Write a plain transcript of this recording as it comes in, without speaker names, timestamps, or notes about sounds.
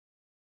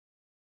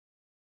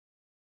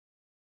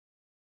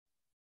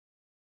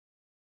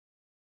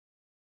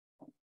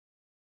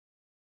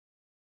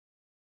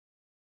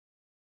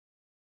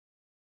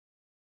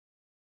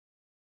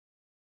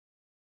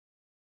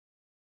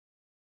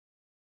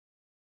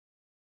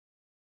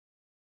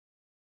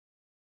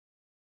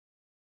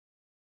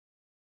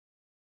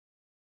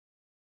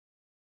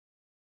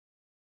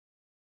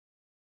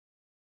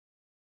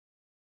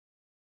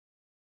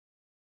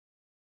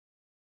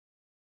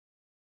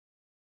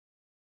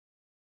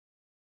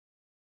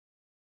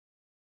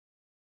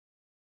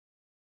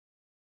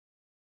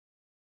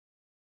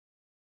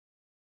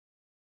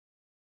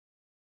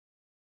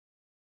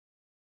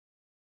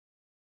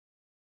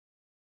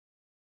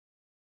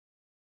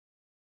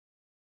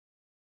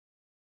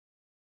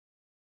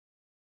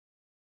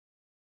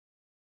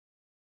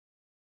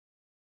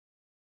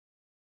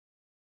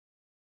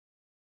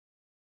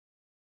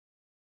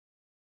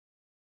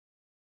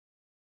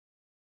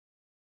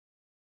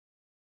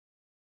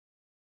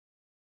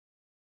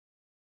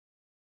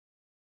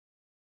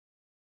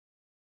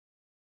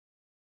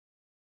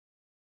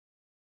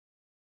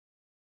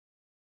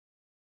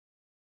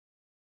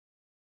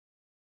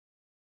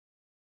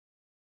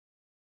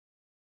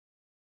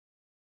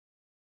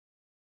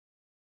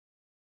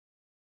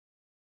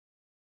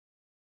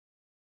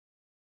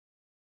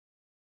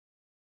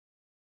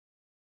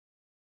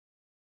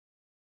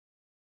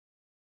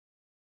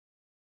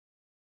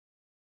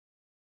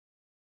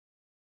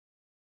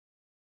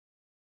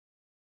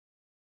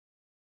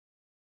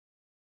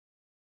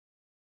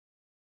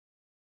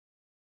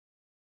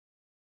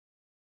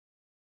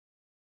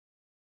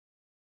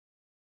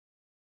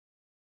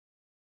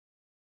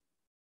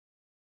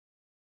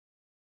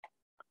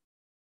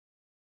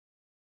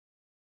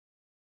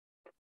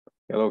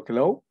Hello,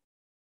 hello.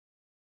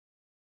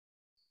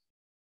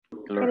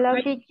 Hello. Hello,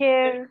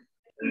 teacher.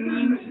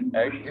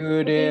 Good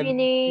Good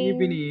evening.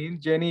 evening,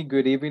 Jenny.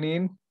 Good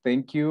evening.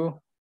 Thank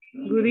you.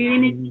 Good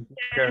evening.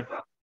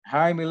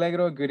 Hi,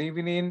 Milagro. Good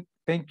evening.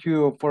 Thank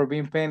you for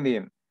being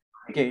pending.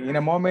 Okay, in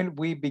a moment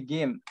we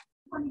begin.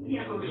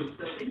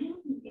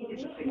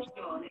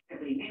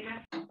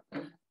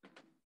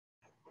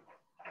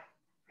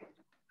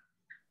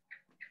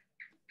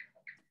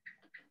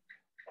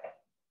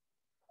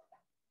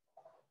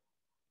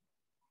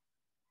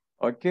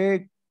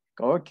 Okay,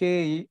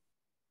 okay.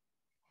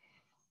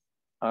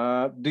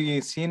 Do you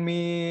see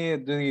me?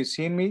 Do you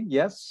see me?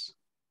 Yes.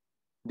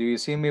 Do you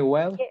see me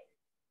well?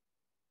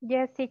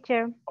 Yes,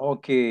 teacher.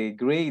 Okay,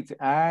 great.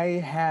 I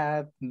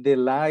had the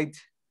light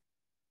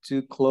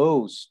too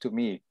close to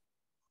me.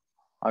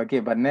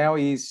 Okay, but now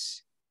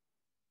is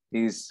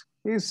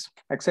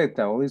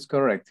acceptable, is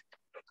correct.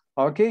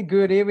 Okay,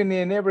 good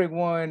evening,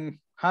 everyone.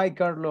 Hi,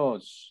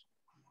 Carlos.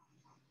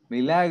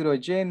 Milagro,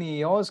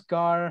 Jenny,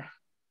 Oscar,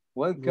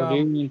 welcome. Good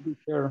evening,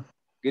 teacher.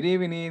 Good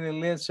evening,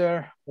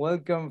 Eliezer.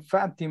 Welcome,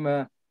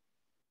 Fatima.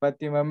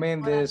 Fatima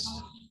Mendez.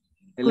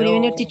 Hello. Good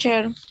evening,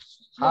 teacher.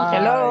 Hi.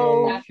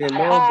 Hello.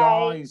 Hello,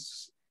 Hi.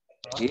 guys.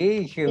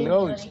 Hey,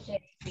 hello.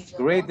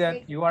 Great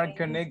that you are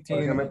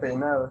connecting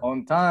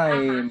on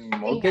time.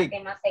 Okay,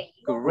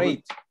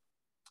 great.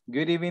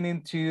 Good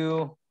evening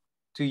to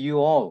you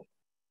all.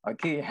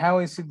 Okay, how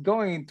is it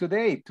going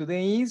today?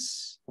 Today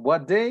is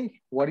what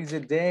day? What is the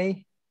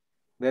day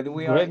that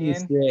we are in?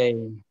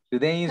 Wednesday.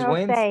 Today is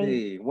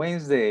Wednesday.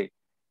 Wednesday.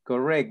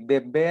 Correct. The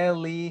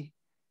belly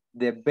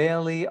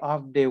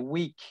of the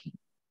week.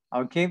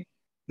 Okay.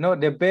 No,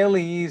 the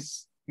belly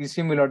is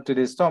similar to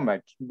the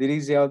stomach. There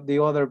is the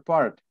other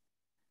part.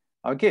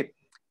 Okay.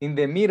 In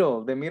the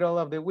middle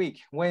of the week,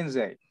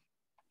 Wednesday.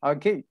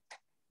 Okay.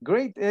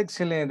 Great,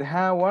 excellent.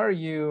 How are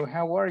you?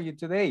 How are you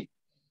today?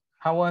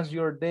 How was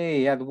your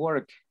day at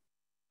work?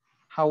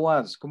 How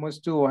was? ¿Cómo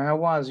estuvo? How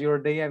was your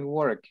day at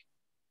work?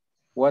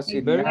 Was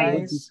it Very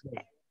nice?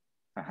 good.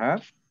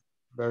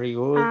 Very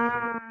good.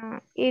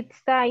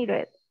 It's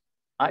tired.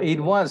 It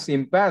was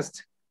in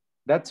past.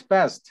 That's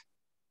past.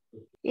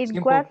 It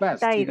was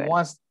past. tired. It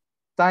was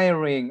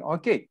tiring.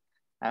 Okay.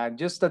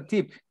 Just a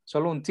tip.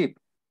 Solo un tip.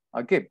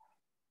 Okay.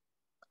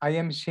 I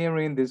am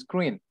sharing the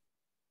screen.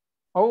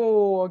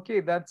 Oh,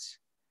 okay. That's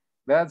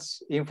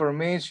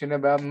information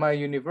about my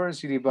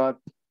university, but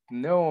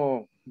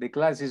no, the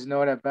class is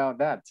not about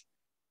that.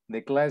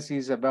 The class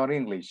is about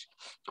English.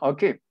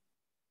 Okay,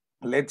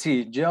 let's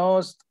see,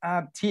 just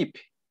a tip.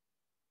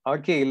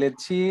 Okay,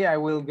 let's see, I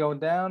will go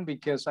down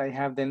because I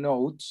have the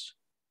notes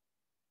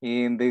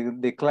in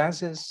the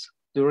classes.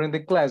 During the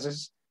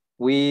classes,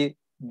 we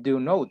do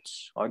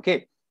notes,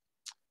 okay.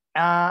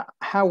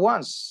 How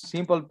was,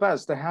 simple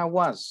past, how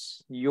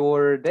was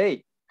your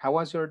day? How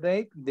was your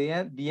day?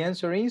 The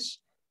answer is,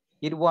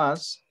 it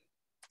was,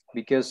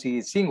 because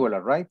it's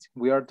singular, right?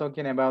 We are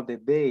talking about the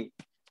day,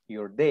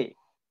 your day.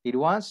 It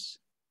was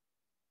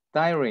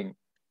tiring.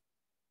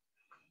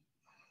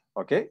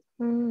 Okay?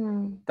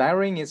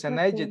 Tiring is an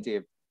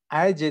adjective.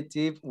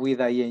 Adjective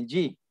with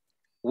ing.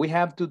 We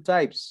have two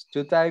types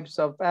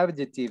of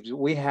adjectives.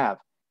 We have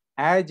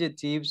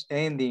adjectives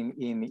ending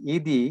in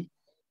ed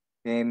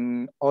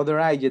and other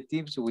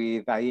adjectives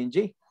with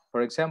ing.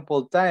 For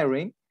example,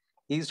 tiring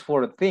is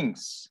for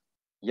things.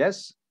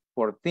 Yes,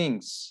 for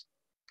things,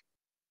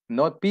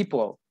 not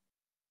people.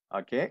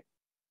 Okay?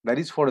 That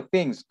is for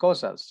things,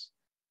 cosas.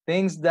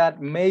 Things that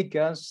make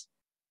us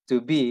to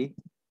be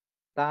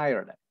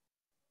tired.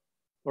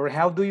 Or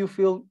how do you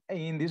feel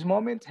in this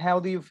moment?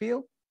 How do you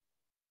feel?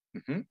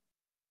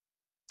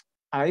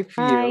 I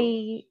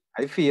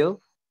feel,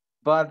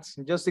 but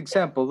just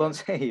example, don't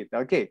say it.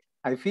 Okay,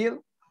 I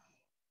feel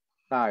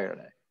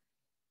tired.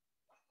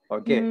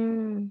 Okay,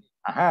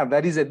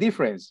 that is a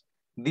difference.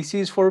 This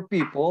is for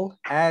people,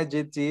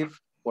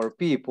 adjective for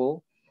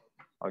people,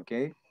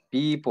 okay,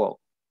 people.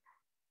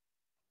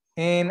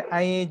 And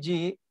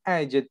ing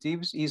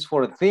adjectives is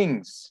for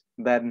things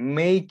that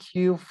make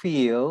you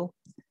feel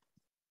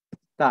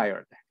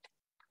tired.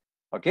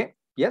 Okay,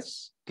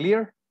 yes,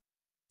 clear?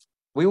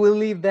 We will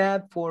leave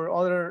that for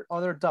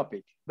other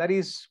topic. That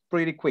is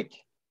pretty quick.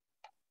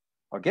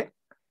 Okay.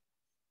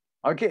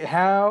 Okay,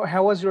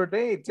 how was your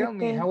day? Tell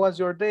me, how was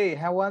your day?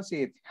 How was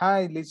it?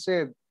 Hi,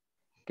 Lisette,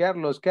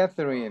 Carlos,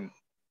 Catherine.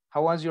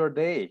 How was your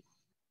day?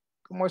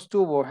 ¿Cómo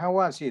estuvo? How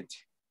was it?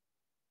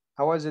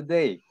 How was the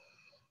day?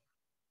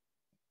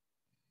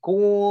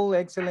 Cool,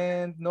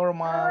 excellent,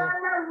 normal.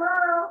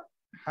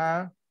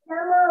 Huh?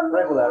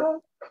 Regular.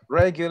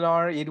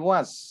 Regular, it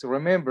was.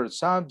 Remember,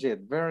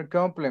 subject, verb,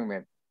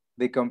 complement.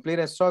 The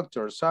complete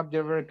structure,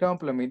 subject, verb,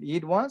 complement.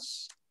 It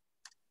was?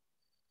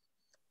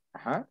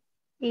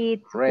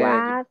 It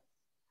was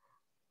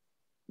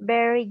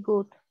very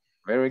good.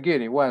 Very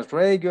good. It was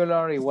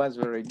regular. It was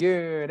very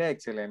good.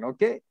 Excellent.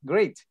 Okay,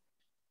 great.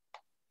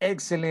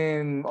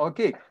 Excellent.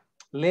 Okay,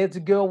 let's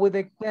go with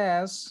the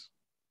class.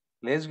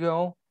 Let's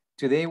go.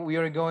 Today we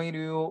are going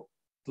to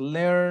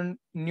learn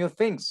new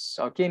things.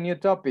 Okay, new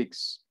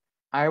topics.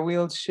 I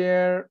will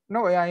share.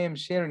 No, I am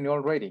sharing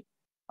already.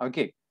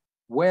 Okay.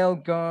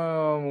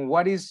 Welcome.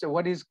 What is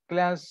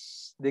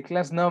class, the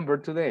class number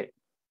today?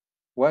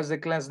 What's the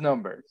class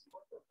number?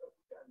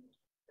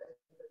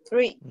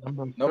 3.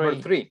 Number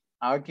three.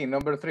 Okay,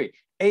 number 3.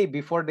 Hey,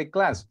 before the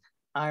class,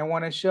 I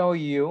want to show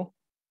you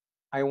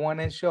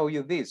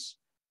this.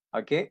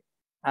 Okay.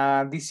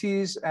 This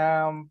is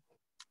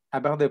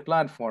about the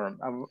platform.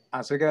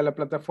 Acerca de la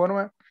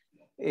plataforma.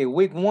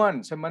 Week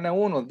 1, semana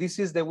 1. This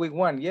is the week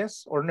 1,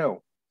 yes or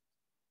no?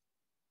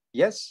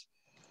 Yes?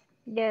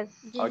 Yes.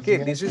 Okay,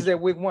 Yes. this is the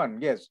week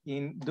 1, yes.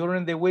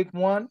 During the week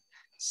 1,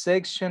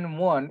 section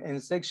 1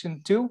 and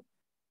section 2,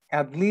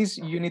 at least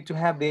you need to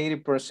have the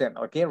 80%,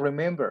 okay?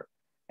 Remember,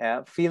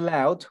 fill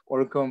out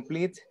or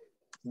complete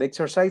the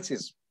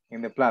exercises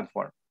in the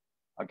platform,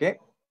 okay?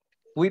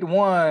 Week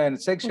 1,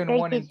 section Okay,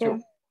 1 and 2. teacher.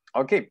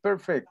 Okay,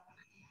 perfect.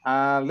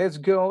 Let's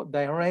go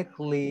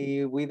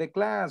directly with the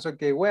class.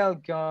 Okay,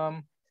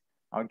 welcome.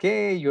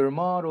 Okay, your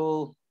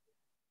model.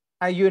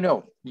 You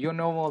know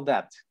all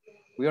that.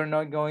 We are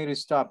not going to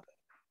stop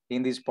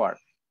in this part.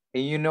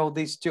 And you know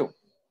this too.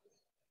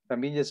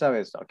 También ya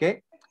sabes,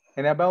 okay?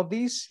 And about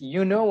this,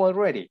 you know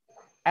already.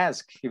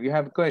 Ask if you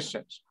have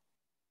questions,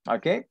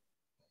 okay?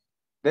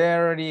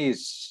 There it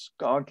is.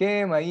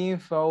 Okay, my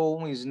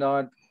info is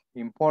not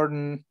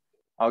important.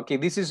 Okay,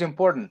 this is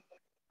important.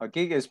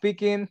 Okay,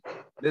 speaking.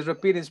 Let's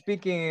repeat it.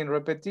 Speaking,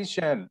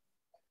 repetition.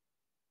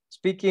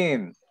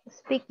 Speaking.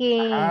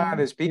 Speaking.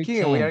 The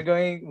speaking.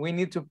 We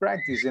need to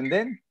practice. And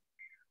then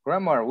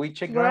grammar. We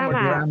check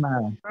grammar.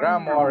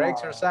 Grammar,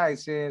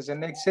 exercises,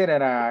 and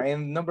etc.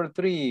 And number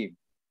 3.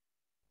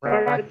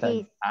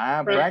 Practice.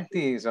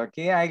 Practice.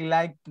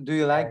 Okay, do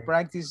you like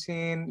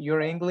practicing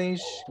your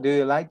English? Do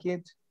you like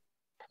it?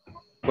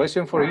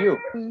 Question for you.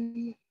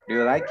 Mm. Do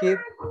you like it?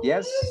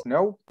 Yes?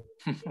 No?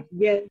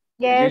 Yes.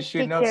 Yes, You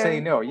should not say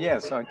teacher. no.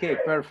 Yes. Okay,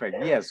 perfect.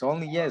 Yes,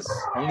 only yes.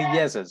 Only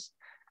yeses.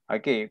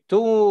 Okay,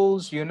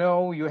 tools, you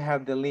know, you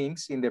have the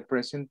links in the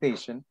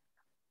presentation,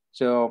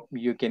 so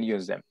you can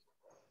use them.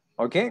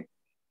 Okay?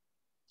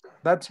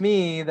 That's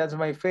me. That's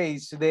my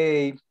face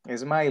today,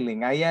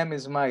 smiling. I am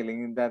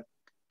smiling in that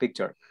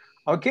picture.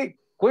 Okay,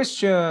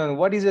 question.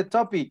 What is the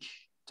topic?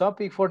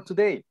 Topic for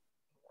today.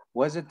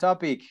 What's the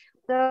topic?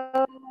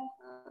 So,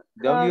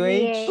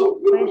 WH?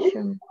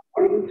 question.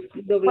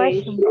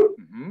 Question.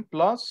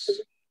 Plus?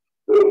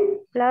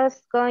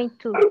 Plus going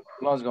to.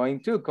 Plus going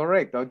to,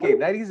 correct. Okay,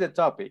 that is the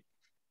topic.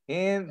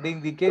 And the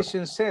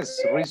indication says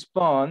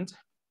respond.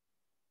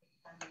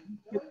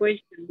 The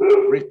question.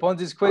 Respond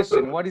this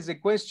question. What is the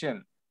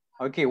question?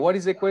 Okay, what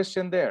is the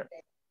question there?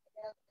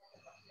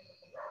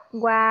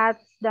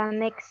 What's the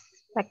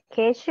next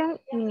vacation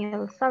in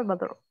El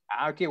Salvador?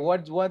 Okay,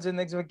 what's the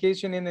next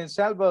vacation in El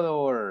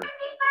Salvador?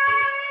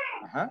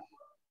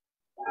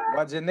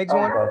 What's the next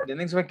one? The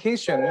next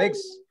vacation,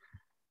 next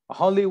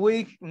Holy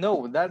Week?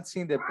 No, that's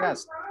in the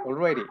past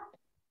already.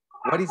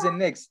 What is the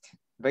next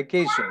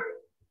vacation?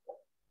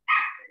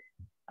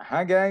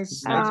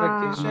 Guys, next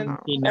vacation.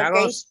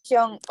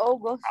 Vacation,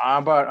 August.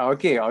 But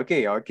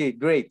okay,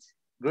 great.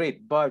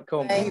 But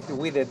complete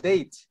with a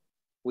date.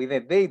 With a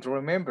date,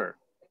 remember.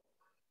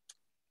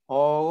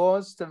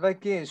 August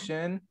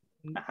vacation.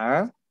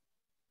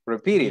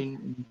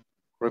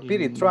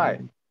 Repeat it,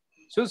 try.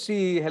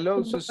 Susie,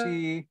 hello,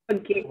 Susie.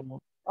 Okay.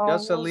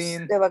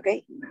 Jocelyn.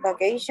 The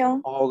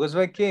vacation. August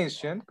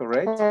vacation,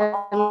 correct?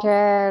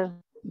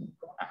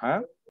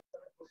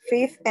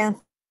 5th and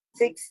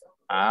 6th.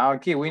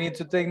 Okay, we need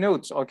to take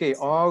notes. Okay,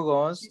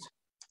 August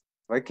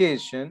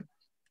vacation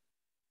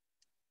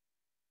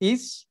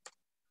is.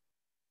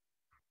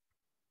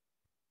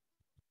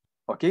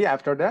 Okay,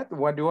 after that,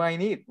 what do I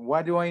need?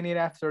 What do I need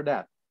after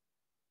that?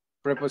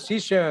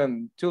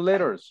 Preposition, 2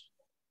 letters.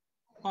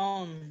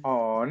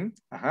 On.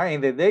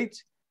 And the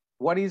date.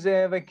 What is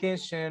a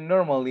vacation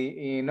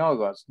normally in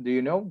August? Do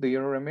you know? Do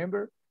you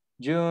remember?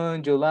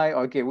 June, July.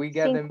 Okay, we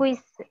got them.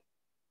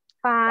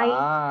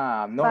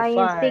 5. No,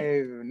 5.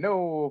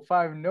 No,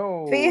 5,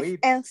 no. 5th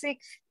and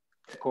 6th.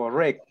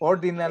 Correct.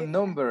 Ordinal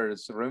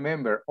numbers.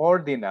 Remember,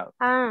 ordinal.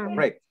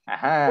 Right.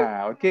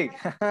 Okay.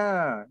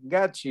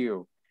 Got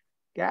you.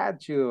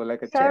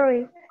 Like a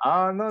sorry.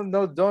 check.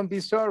 No, don't be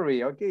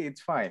sorry. Okay,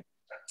 it's fine.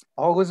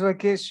 August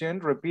vacation.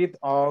 Repeat.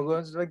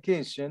 August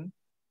vacation.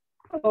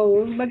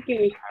 August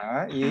vacation.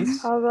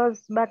 Is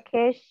August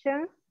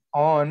vacation.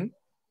 On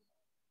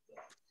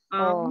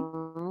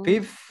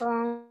 5th.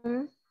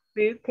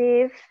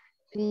 5th.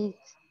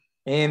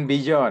 And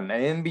beyond.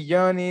 And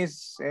beyond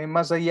is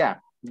más allá.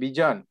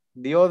 Beyond.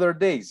 The other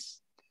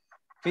days.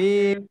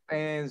 5th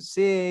and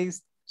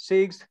 6th,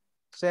 6th,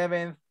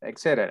 7th,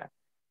 etc.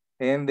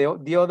 And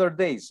the other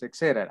days,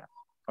 etc.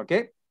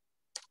 Okay?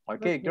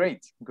 Okay,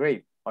 great.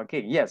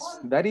 Okay, yes,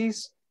 that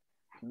is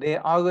the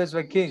August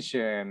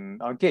vacation.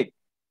 Okay,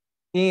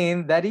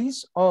 and that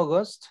is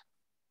August.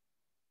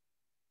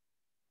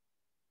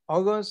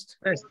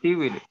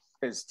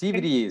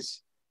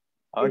 Festivities.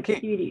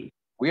 Okay,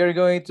 we are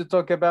going to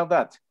talk about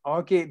that.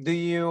 Okay, do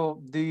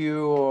you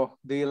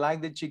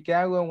like the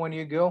Chicago when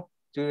you go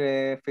to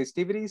the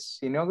festivities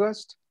in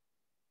August?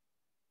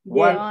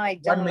 What, No, I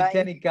don't like.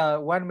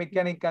 what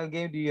mechanical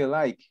game do you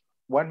like?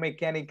 What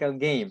mechanical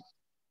game?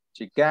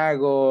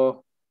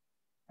 Chicago,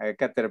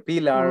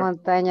 Caterpillar.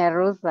 Montaña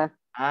rusa.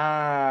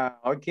 Ah,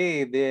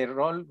 okay. The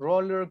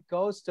roller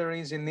coaster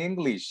is in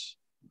English.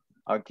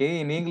 Okay,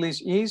 in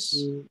English is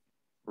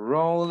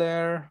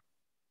roller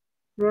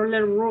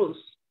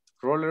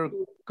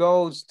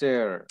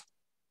coaster.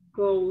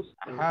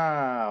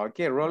 Ah,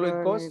 okay,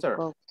 roller coaster.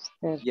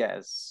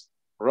 Yes,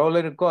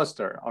 roller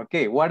coaster.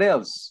 Okay, what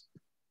else?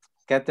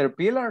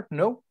 Caterpillar?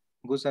 No.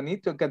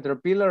 Gusanito,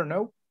 caterpillar?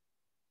 No.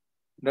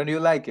 Don't you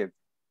like it?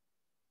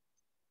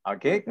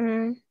 Okay,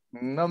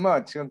 not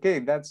much. Okay,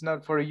 that's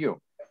not for you.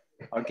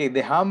 Okay,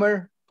 the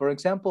hammer, for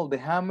example, the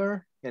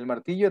hammer, el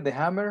martillo, the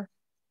hammer.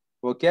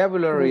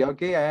 Vocabulary,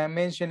 okay, I am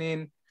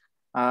mentioning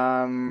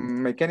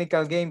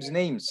mechanical games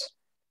names.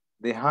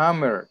 The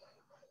hammer,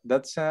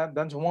 that's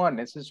one,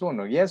 ese es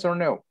uno, yes or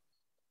no?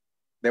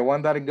 The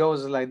one that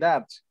goes like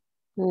that.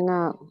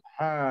 No.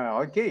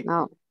 Okay.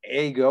 No.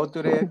 Hey, go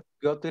to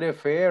the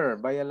fair,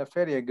 vaya a la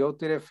feria, go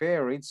to the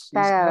fair. It's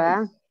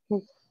Tagada.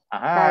 nice.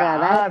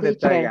 Tagada, The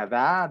teacher.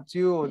 tagada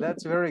too.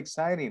 That's very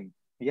exciting.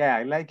 Yeah,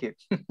 I like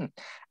it.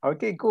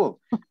 Okay, cool.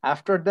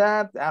 After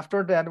that,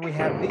 we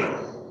have the,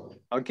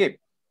 okay.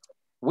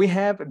 We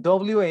have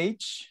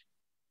WH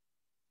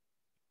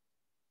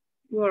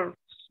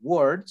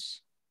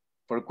words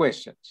for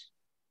questions.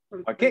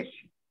 Okay,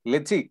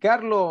 let's see.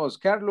 Carlos,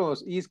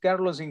 is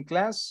Carlos in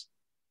class?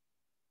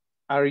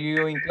 Are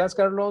you in class,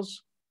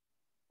 Carlos?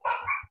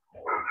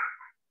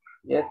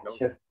 Yes,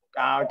 sure.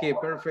 Okay,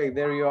 perfect.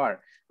 There you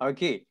are.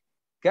 Okay,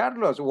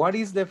 Carlos, what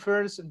is the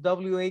first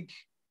WH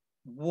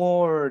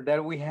word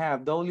that we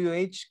have?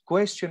 WH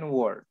question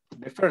word,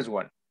 the first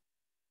one.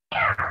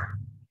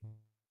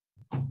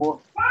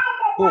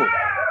 Who?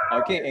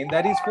 Okay, and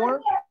that is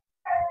for?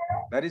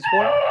 That is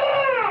for?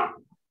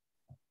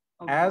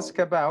 Ask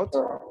about?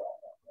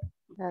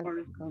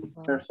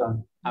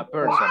 Person. A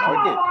person,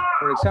 okay.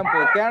 For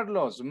example,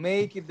 Carlos,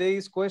 make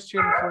this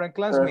question for a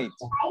classmate.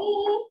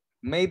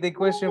 Make the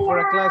question for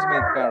a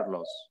classmate,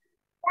 Carlos.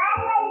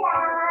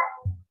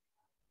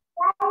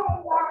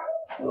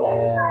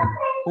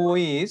 Who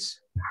is?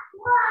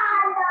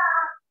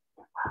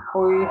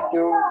 Who is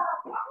your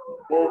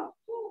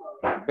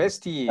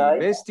bestie?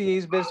 Type? Bestie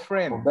is best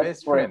friend.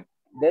 Best friend.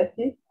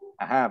 Bestie?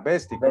 Bestie,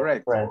 Best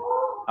correct. friend.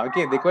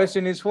 Okay, the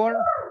question is for?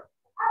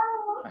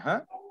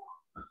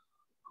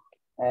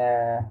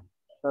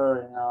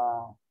 Sorry,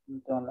 no.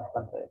 Don't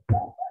understand.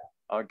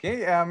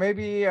 Okay,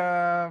 maybe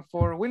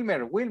for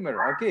Wilmer.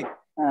 Okay.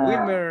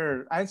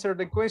 Wilmer, answer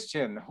the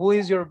question. Who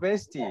is your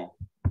bestie?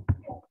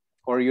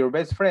 Or your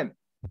best friend?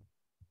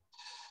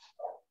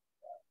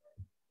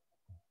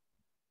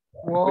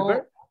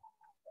 Wilmer?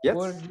 Yes?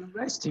 What's your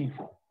bestie?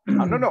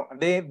 No.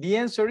 The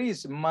answer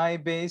is my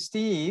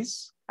bestie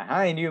is,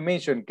 and you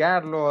mentioned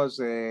Carlos,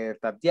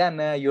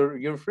 Tatiana,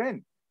 your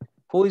friend.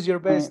 Who is your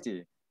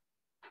bestie?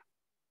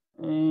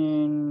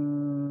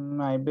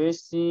 My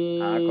bestie.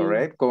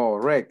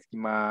 Correct.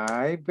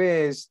 My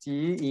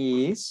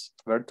bestie is,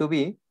 verb to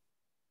be.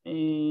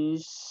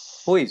 Is.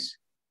 Who is?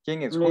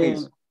 ¿Quién es? Who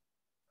is?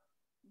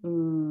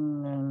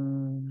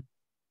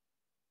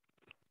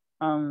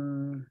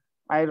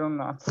 I don't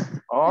know.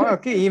 Oh,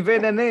 okay.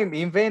 Invent a name.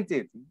 Invent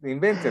it.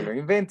 Invent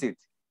it.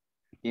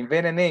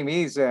 Invent a name.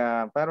 Is,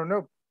 I don't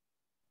know.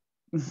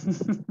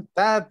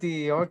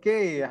 Tati.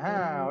 Okay.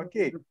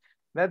 Okay.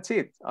 That's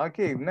it.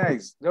 Okay.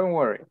 Nice. Don't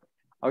worry.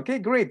 Okay,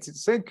 great.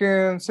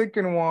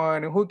 Second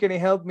one. Who can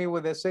help me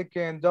with the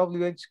second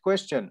WH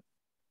question?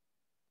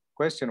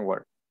 Question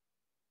word.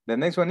 The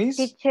next one is?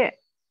 Teacher.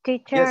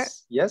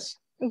 Yes.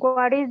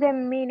 What is the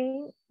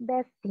meaning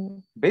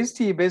bestie?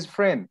 Bestie, best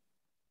friend.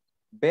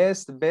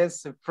 Best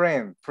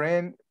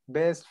friend.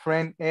 Best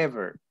friend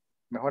ever.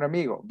 Mejor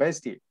amigo.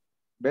 Bestie.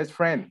 Best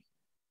friend.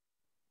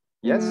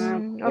 Yes?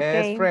 Okay.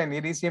 Best friend.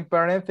 It is in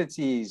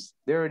parentheses.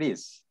 There it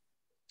is.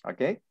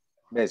 Okay?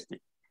 Bestie.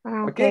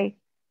 Okay.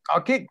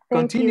 Okay,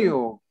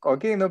 continue.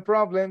 Okay, no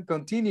problem.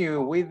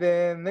 Continue with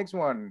the next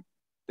one.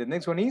 The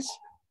next one is?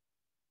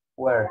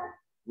 Where?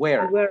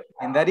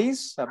 And that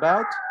is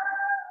about?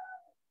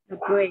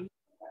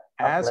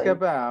 Ask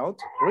about.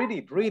 Read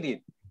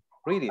it.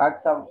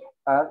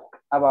 Ask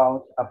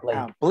about a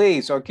place.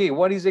 Place. Okay,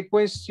 what is the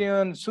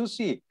question?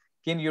 Susie,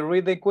 can you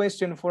read the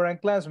question for a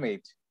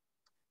classmate?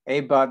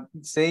 Hey, but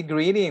say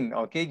greeting.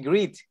 Okay,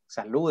 greet.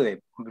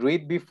 Salude.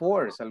 Greet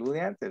before. Salude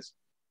antes.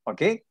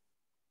 Okay?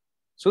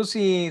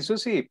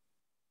 Susie.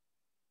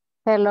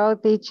 Hello,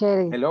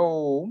 teacher.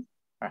 Hello.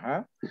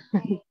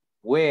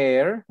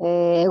 Where?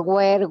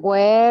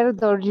 Where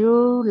do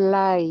you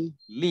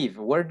live?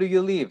 Where do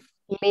you live?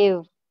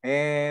 Live.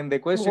 And the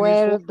question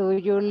Where is for? do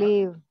you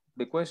live?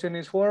 The question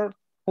is for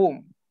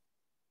whom?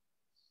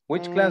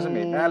 Which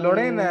classmate?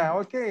 Lorena.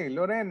 Okay,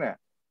 Lorena.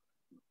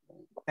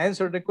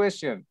 Answer the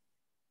question.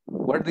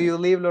 Where do you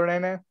live,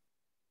 Lorena?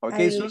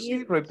 Okay,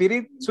 Susie, repeat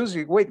it.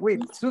 Susie, wait.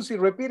 Susie,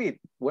 repeat it.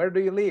 Where do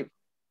you live?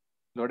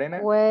 Lorena?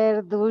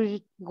 Where do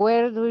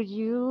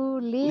you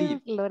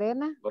live,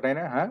 Lorena?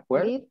 Lorena,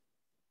 where? Live.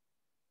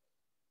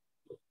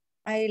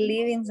 I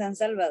live in San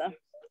Salvador.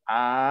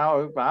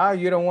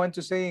 You don't want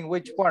to say in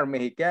which part?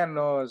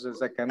 Mexicanos,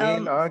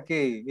 Zacamil.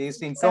 Okay, it's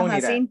San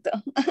incógnita. Jacinto.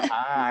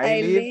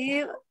 I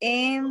live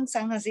in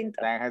San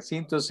Jacinto. San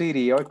Jacinto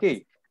City.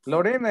 Okay.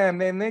 Lorena,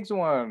 the next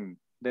one.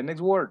 The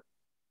next word.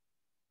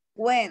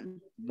 When.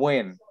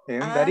 When.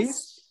 And that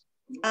is?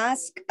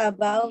 Ask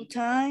about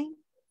time.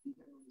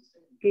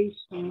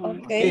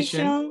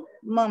 Occasion.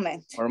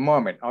 Moment. Or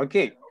moment.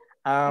 Okay.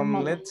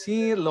 Moment. Let's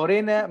see.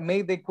 Lorena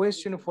made the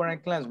question for a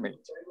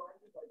classmate.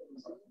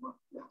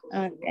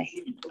 Okay.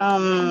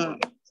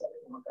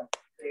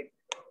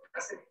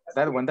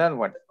 That one.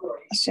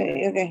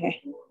 Sí,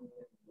 okay.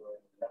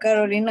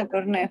 Carolina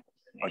Corneo.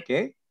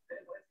 Okay.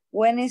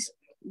 When is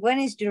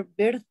your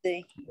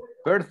birthday?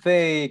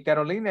 Birthday,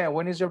 Carolina.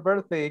 When is your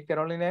birthday,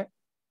 Carolina?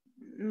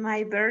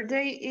 My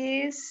birthday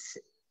is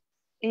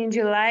in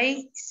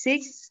July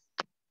 6th.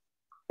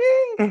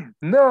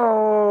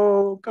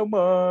 No, come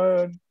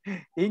on.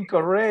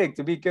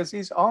 Incorrect, because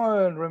it's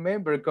on.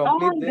 Remember,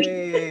 complete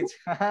date.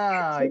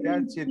 I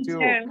got you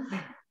too.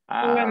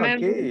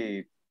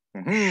 Okay.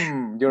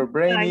 Your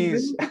brain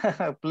is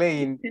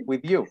playing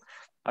with you.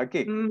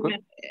 Okay.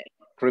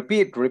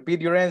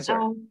 Repeat your answer.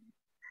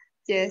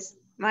 Yes,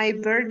 my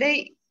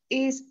birthday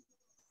is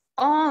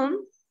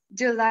on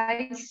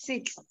July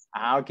 6th.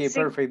 Okay,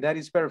 perfect. That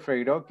is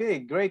perfect. Okay,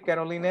 great,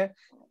 Carolina.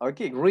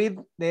 Okay, read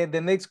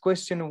the next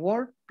question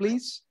word,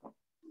 please.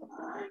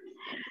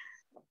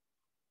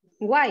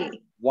 Why?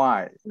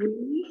 Why?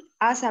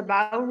 Ask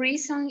about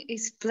reason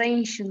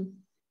explanation.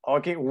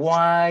 Okay,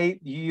 why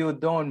you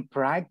don't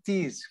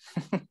practice?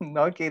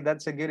 Okay,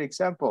 that's a good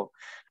example.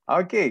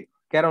 Okay,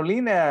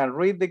 Carolina,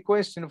 read the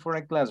question for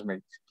a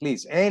classmate,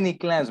 please. Any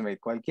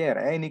classmate,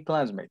 cualquiera, any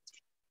classmate.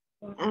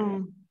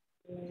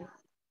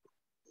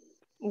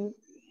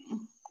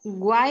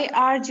 Why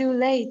are you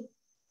late?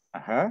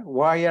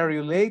 Why are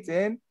you late?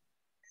 And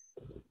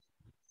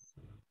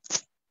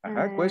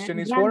question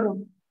is for?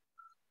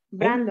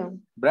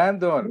 Brandon.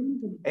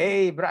 Brandon.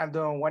 Hey,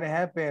 Brandon, what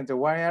happened?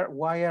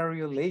 Why are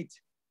you late,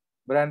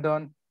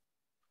 Brandon?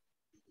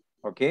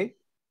 Okay.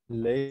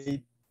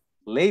 Late.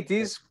 Late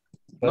is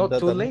not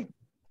too late.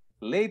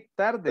 Late,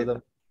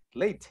 tarde.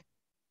 Late.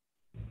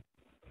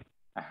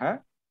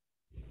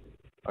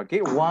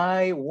 Okay,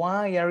 why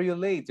are you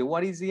late?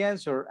 What is the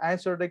answer?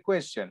 Answer the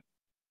question.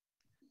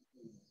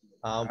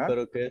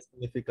 Pero ¿qué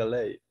significa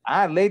late?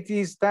 Late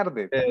is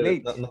tarde.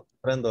 Late. No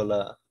comprendo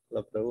la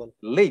pregunta.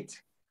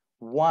 Late.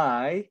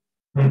 Why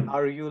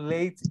are you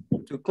late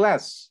to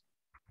class?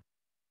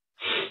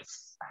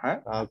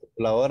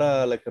 La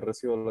hora a la que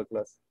recibo la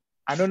clase.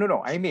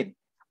 No. I mean,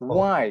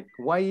 why?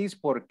 Why is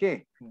por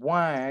qué?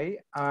 Why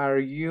are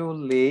you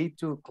late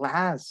to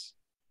class?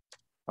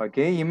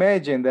 Okay,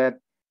 imagine that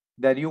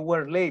you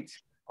were late.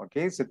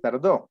 Okay, se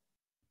tardó.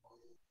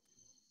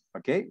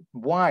 Okay,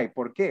 why?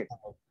 ¿Por qué?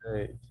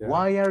 Okay, yeah.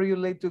 Why are you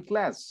late to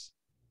class?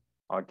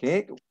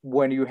 Okay,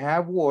 when you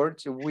have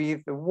words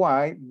with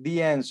why,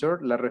 the answer,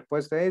 la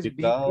respuesta es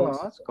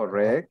because,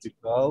 correct.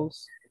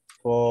 Because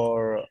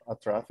for a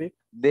traffic.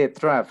 The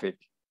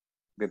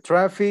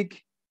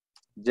traffic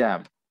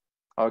jam.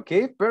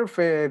 Okay,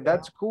 perfect.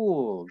 That's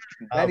cool.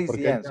 That is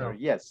the answer. Jam?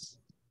 Yes.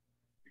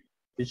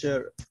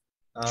 Teacher,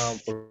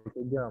 ¿por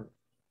qué jam?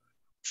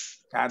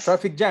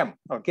 Traffic jam.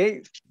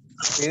 Okay.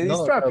 It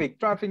is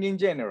traffic in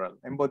general,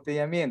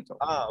 embotellamiento.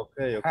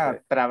 Okay.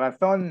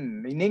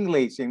 Trabazón in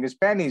English, in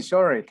Spanish,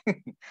 sorry.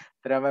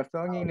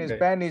 Trabazón in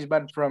Spanish,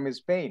 but from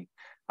Spain.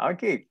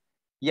 Okay,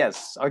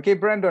 yes. Okay,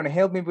 Brandon,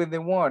 help me with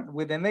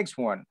the next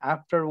one.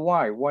 After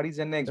why, what is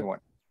the next one?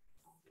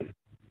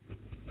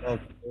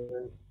 Okay.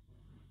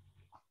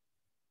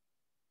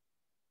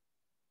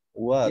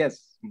 What?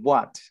 Yes,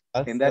 what?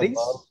 And that is?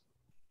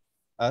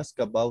 Ask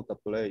about a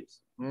place.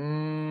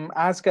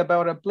 Ask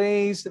about a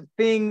place,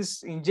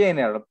 things in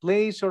general, a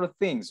place or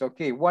things.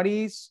 Okay, what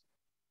is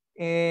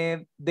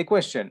the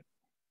question?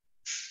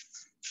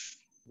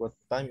 What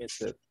time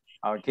is it?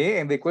 Okay,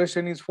 and the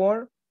question is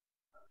for?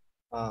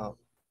 Hello,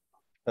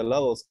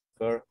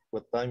 Oscar.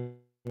 What time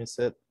is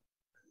it?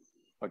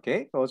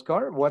 Okay,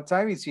 Oscar, what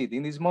time is it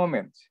in this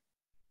moment?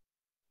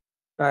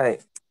 Hi.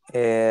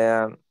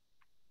 The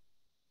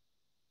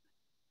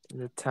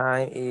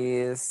time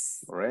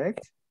is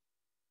correct.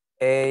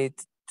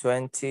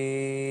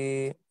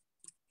 8:20.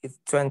 It's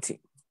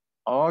 20.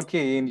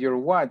 Okay, in your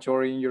watch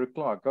or in your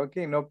clock.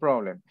 Okay, no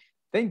problem.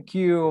 Thank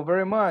you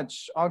very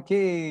much.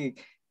 Okay,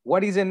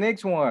 what is the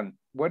next one?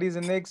 What is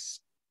the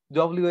next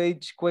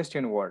WH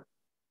question word?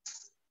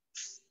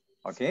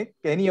 Okay,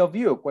 any of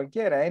you,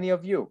 cualquiera, any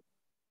of you.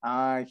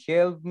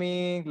 Help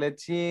me,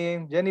 let's see,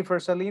 Jennifer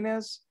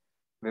Salinas.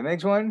 The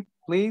next one,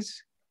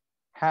 please.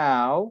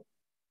 How?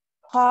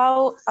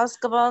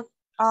 Ask about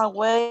a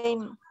way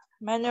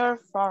manner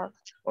for.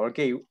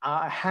 Okay,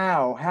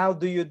 how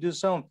do you do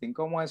something?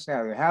 ¿Cómo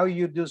hacer? How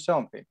you do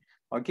something?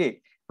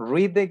 Okay,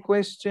 read the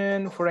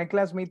question for a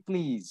classmate,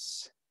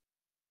 please.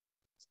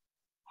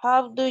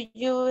 How do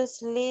you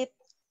sleep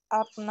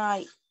at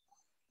night?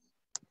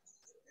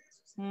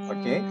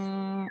 Okay.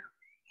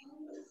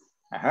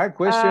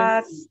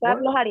 Question.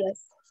 Carlos Arias.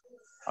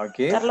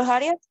 Okay. Carlos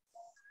Arias.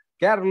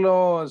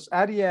 Carlos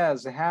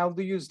Arias, how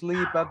do you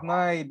sleep at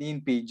night?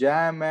 In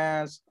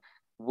pajamas,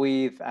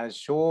 with a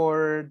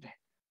short,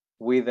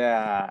 with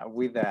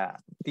a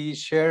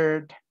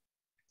t-shirt?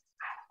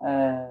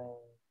 A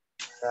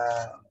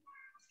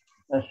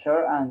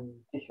shirt and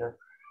t-shirt.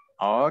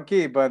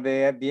 Okay, but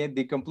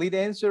the complete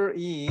answer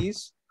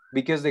is,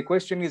 because the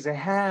question is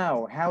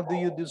how do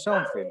you do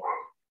something?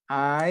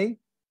 I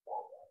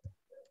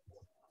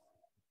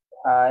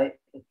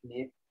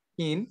sleep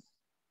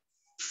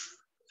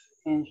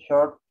in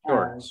shorts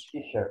and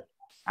t-shirt.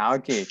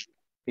 Okay,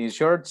 in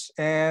shorts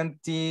and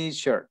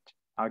t-shirt.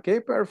 Okay,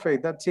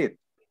 perfect, that's it.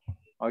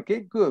 Okay,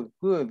 good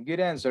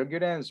answer,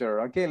 good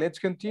answer. Okay, let's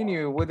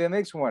continue with the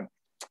next one.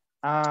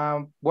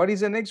 What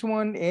is the next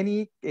one?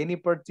 Any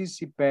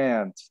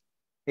participant?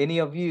 Any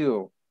of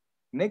you?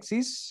 Next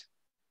is?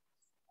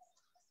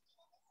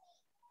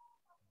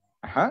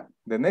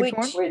 The next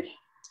one? Which?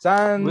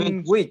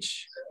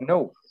 Sandwich.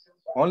 No,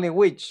 only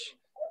which.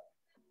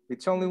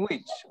 It's only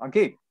which.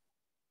 Okay.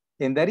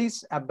 And that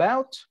is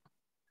about?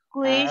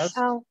 Which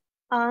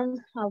and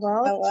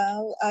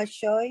about a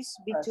choice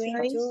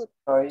between two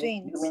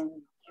twins.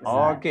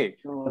 Okay.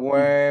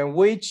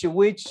 Which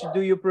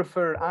do you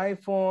prefer,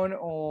 iPhone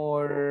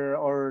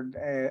or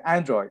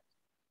Android?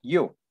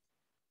 You.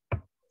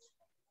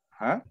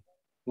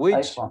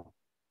 Which? iPhone.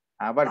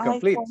 But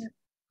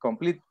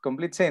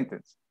complete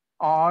sentence.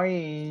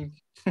 I.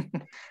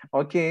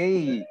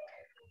 Okay.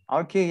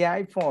 Okay,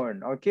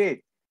 iPhone.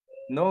 Okay.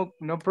 No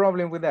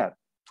problem with that.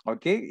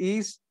 Okay,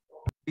 is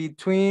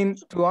between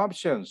two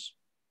options.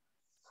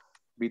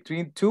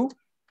 Between two.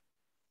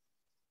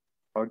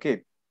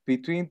 Okay,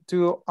 between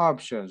two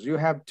options. You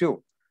have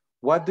two.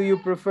 What do you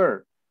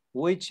prefer?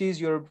 Which is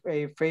your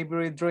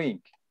favorite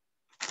drink?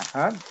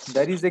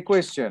 That is the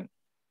question.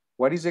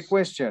 What is the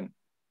question?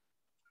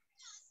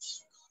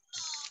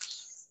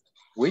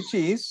 Which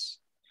is?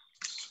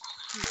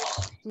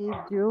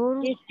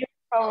 Your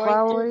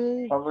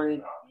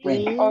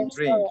favorite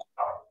drink?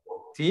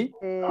 Tea?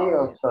 Tea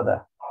or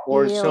soda?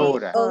 Or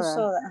soda?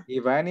 soda.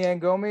 Ivania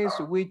Gomez,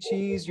 which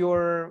is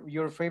your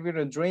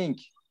favorite drink?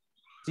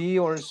 Tea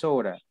or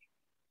soda?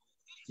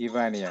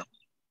 Ivania.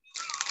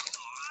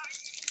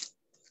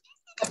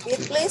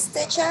 Please,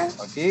 teacher.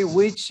 Okay,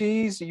 which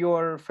is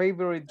your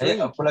favorite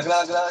drink?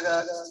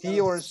 Tea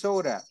or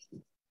soda?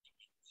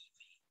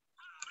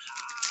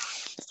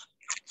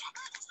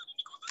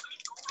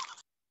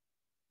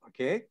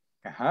 Okay,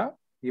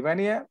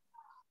 Ivania.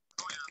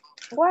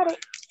 Water.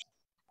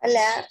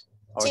 Hola.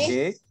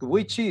 Okay,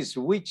 which is?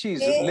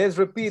 Let's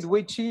repeat,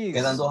 which is?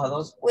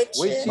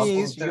 Which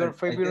is your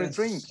favorite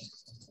drink?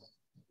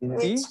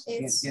 Tea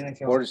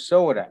or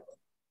soda?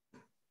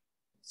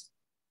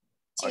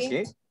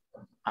 Okay,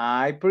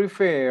 I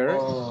prefer,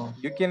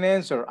 you can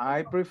answer,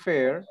 I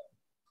prefer.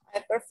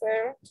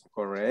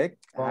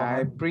 Correct.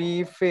 I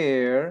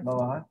prefer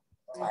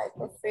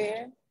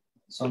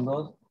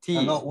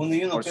tea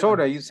or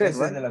soda, you said,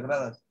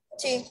 right?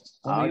 Sí.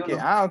 Okay,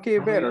 okay,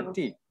 better,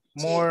 tea.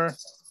 More,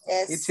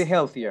 it's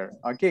healthier.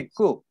 Okay,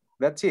 cool.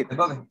 That's it.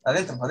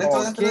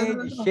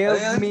 Okay,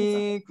 help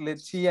me.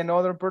 Let's see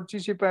another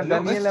participant.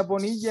 Daniela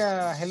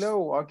Bonilla.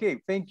 Hello.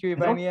 Okay, thank you,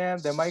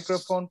 Ivania. The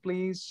microphone,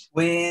 please.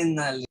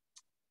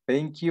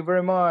 Thank you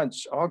very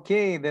much.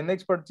 Okay, the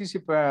next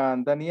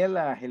participant,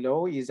 Daniela.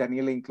 Hello, is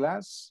Daniela in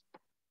class?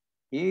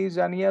 Is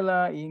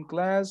Daniela in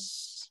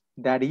class?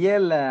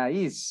 Dariela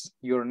is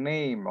your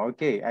name.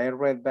 Okay, I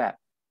read that.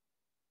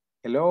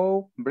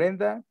 Hello,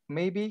 Brenda,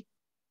 maybe?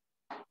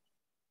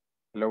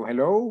 Hello,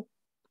 hello.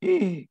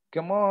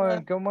 Come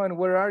on,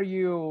 where are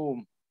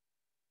you?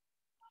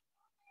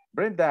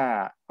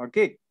 Brenda,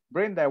 okay.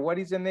 Brenda, what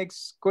is the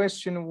next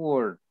question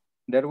word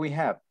that we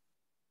have?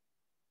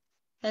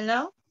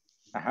 Hello?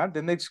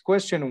 The next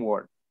question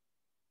word.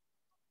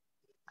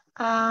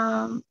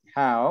 How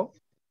How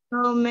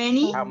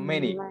many?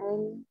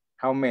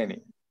 How many?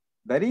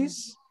 That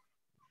is?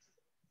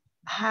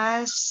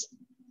 Has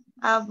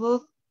a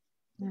book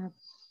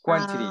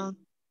Quantity.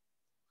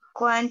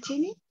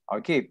 Quantity?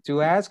 Okay,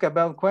 to ask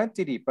about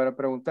quantity, para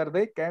preguntar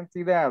de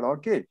cantidad,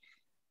 okay.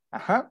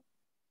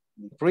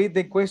 Read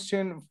the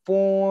question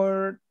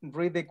for,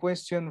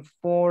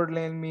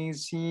 let me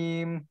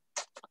see.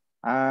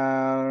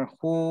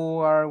 Who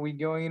are we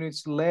going to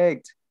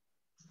select?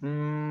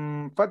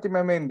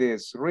 Fatima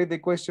Mendez, read the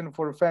question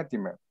for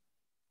Fatima.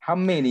 How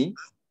many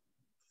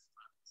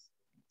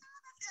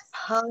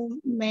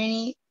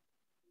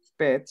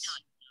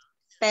pets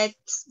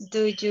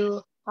do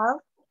you have?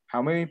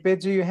 How many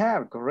pets do you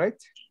have,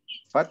 correct?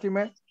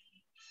 Fatima?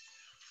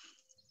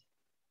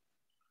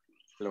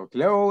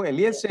 Hello,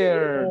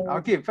 Eliezer.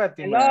 Okay,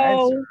 Fatima,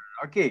 answer.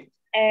 Okay.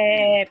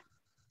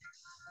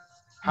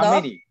 How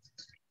many?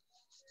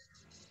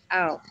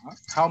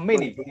 How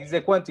many is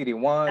the quantity?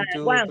 1,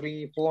 2,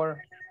 3,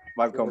 4.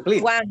 But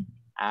complete. One.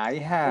 I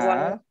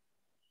have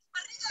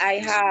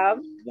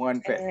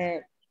one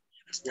pet.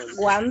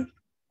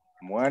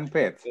 One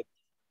pet.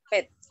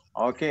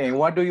 Okay, and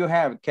what do you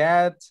have?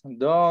 Cat,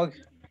 dog,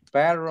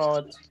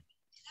 parrot?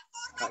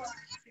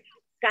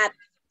 Cat.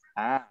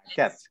 Ah,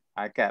 cat.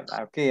 A cat.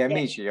 Okay,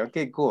 Amici.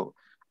 Okay, cool.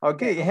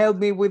 Okay, help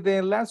me with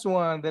the last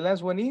one. The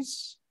last one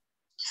is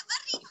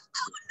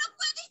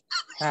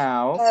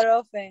how? How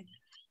often?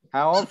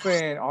 How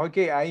often?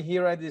 Okay, I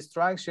hear a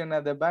distraction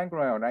at the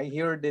background. I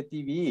hear the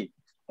TV.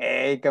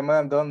 Hey, come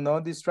on, don't no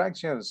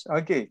distractions.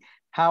 Okay,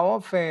 how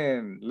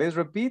often? Let's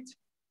repeat.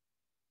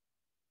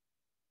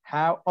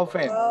 How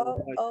often? How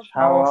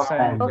How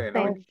often? often?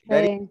 Okay.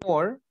 That is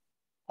more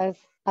As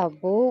a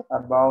book.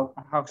 About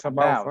Talks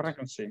about. about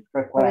frequency.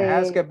 frequency.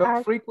 Ask about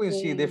Ask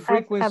frequency, the Ask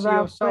frequency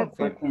about of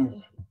something.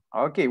 Frequency.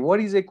 Okay, what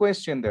is the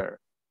question there?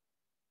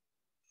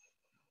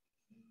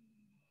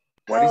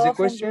 What How is the often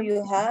question? do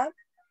you have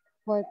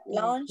What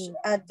lunch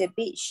at the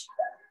beach?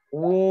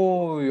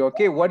 Oh,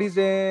 okay. What is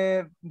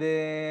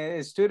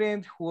the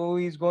student who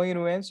is going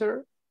to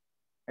answer?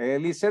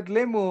 Lisette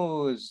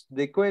Lemus.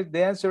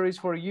 The answer is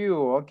for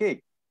you.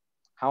 Okay.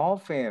 How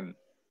often?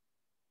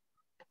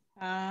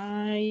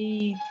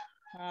 I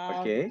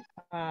have Okay.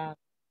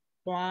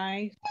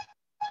 twice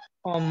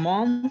a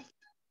month.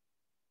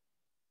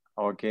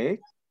 Okay.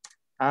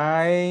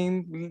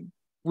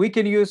 We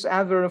can use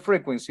adverb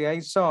frequency. I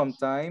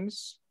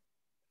sometimes.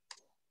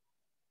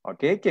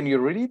 Okay. Can you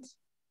read it?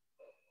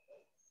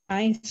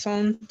 I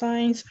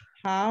sometimes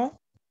have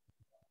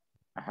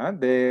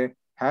They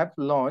have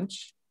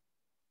lunch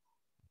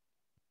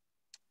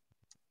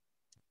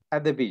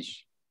at the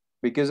beach,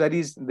 because that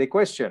is the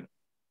question.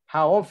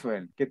 How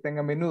often? ¿Qué tan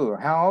a menudo?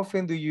 How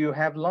often do you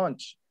have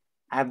lunch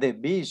at the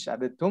beach, at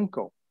the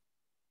Tunco?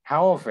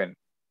 How often?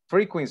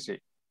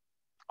 Frequency.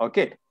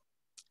 Okay.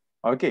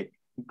 Okay.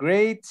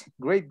 Great,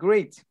 great,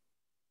 great.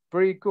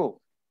 Pretty cool.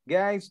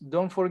 Guys,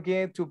 don't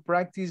forget to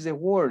practice the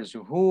words.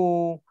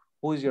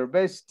 Who's your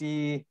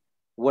bestie?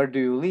 Where do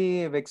you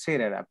live,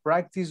 etc.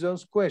 Practice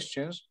those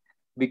questions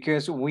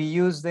because we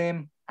use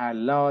them a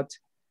lot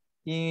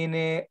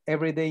in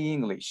everyday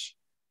English.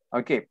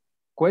 Okay,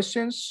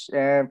 questions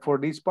for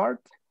this part?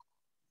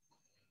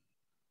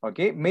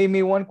 Okay,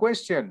 maybe one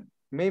question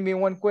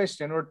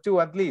or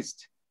two at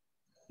least.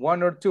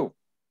 One or two.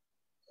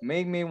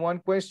 Make me one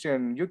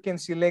question. You can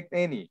select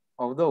any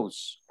of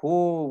those.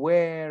 Who,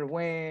 where,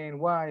 when,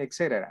 why,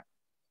 etc.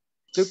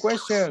 Two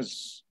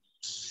questions.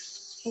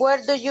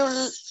 Where do you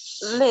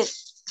live?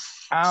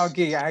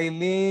 Okay, I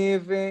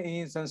live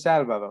in San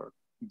Salvador.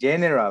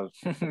 General,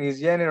 it's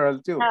general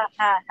too.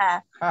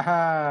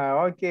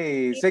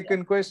 Okay,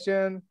 second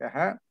question.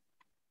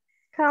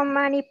 How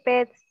many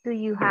pets do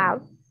you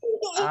have?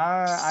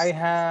 I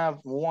have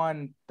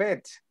one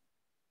pet.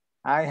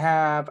 I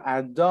have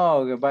a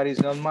dog, but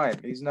it's not mine.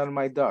 It's not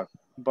my dog.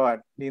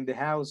 But in the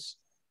house,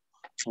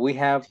 we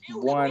have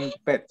one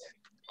pet.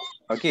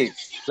 Okay,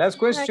 last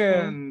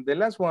question. The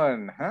last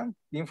one,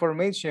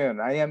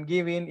 Information. I am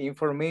giving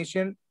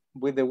information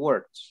with the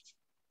words.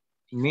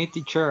 Me,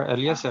 teacher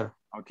Eliezer.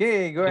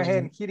 Okay, go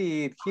ahead, hit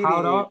it.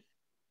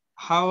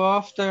 How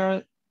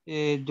often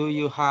do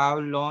you have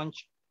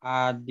lunch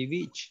at the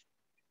beach?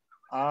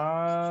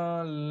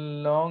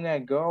 Long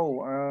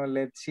ago,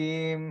 let's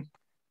see.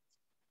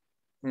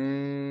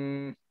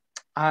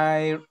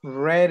 I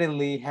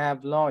rarely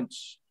have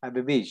lunch at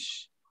the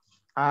beach.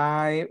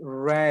 I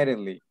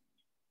rarely.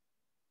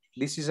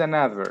 This is an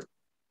adverb.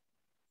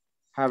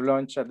 Have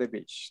lunch at the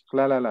beach.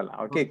 La la la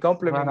la. Okay,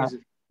 complement is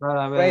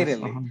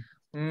rarely.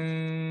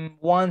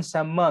 Once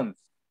a month.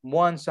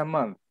 Once a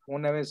month.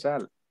 Una vez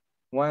al.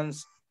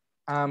 Once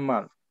a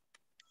month.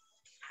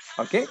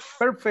 Okay,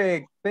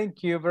 perfect.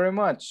 Thank you very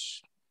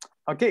much.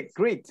 Okay,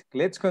 great.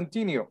 Let's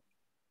continue.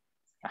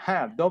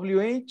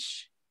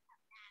 WH.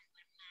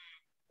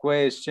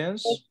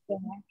 Questions.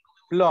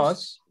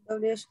 Plus.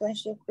 WH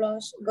question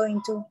plus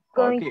going to.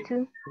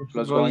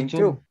 Plus going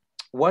to.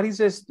 What is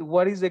this?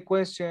 What is the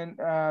question?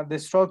 The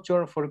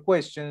structure for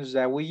questions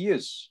that we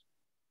use.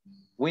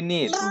 We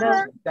need. WH.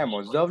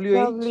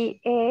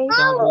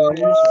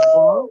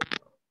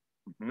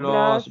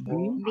 Plus B.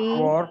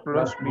 Or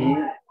plus B.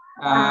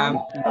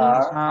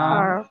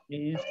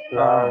 Is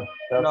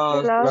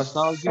plus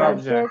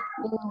subject.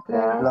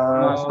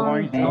 Plus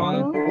going to.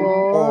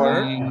 Or.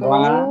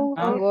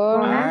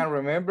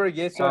 Remember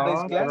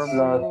yesterday's class?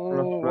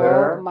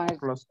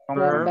 Plus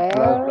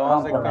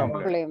the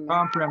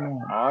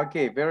complement.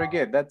 Okay, very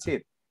good. That's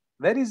it.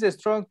 That is the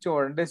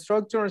structure. The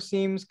structure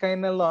seems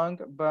kind of long,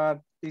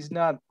 but it's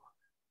not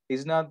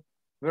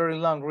very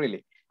long,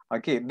 really.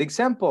 Okay, the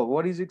example.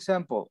 What is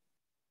example?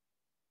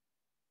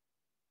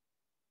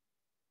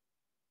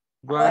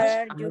 What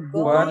are you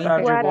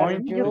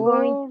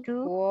going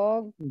to?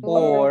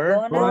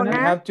 Or you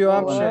have two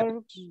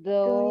options.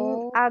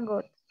 Do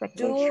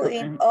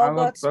in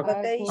August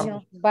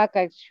vacation.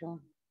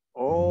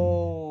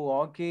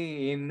 Oh,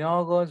 okay. In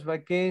August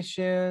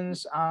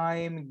vacations,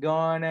 I'm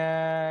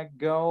gonna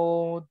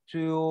go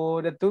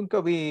to the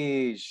Tunco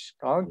Beach.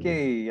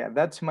 Okay,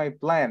 that's my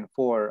plan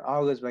for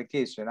August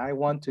vacation. I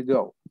want to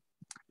go.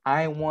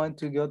 I want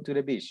to go to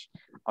the beach.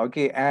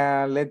 Okay,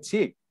 let's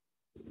see.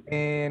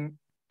 And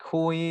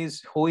who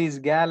is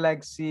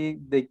Galaxy?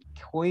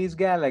 Who is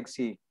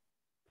Galaxy?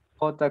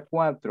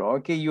 J4.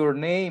 Okay, your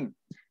name.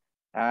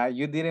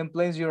 You didn't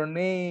place your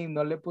name.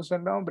 No le puso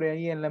el nombre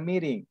ahí en la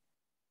meeting.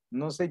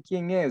 No sé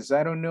quién es.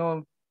 I don't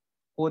know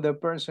who the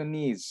person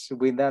is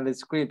with that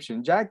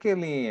description.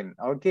 Jacqueline.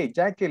 Okay,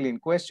 Jacqueline,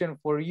 question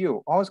for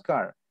you.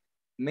 Oscar,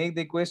 make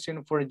the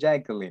question for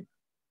Jacqueline.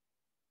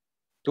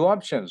 Two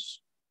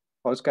options.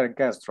 Oscar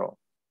Castro.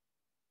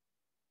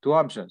 Two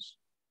options.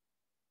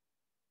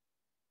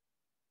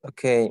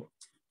 Okay.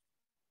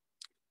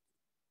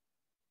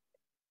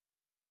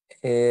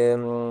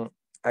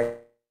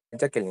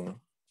 Jacqueline.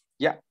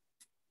 Yeah.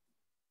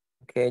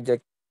 Okay,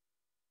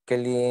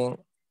 Jacqueline,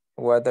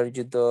 what are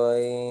you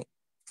doing?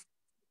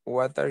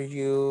 What are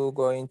you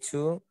going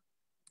to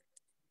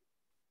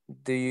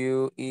do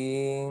you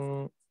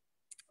in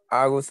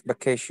August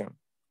vacation?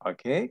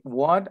 Okay,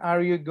 what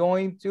are you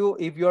going to,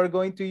 if you are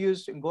going to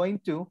use going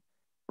to,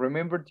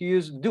 remember to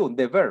use do,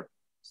 the verb.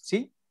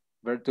 See,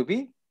 verb to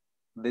be,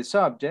 the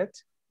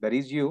subject, that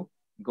is you,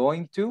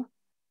 going to,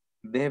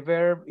 the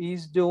verb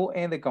is do,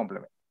 and the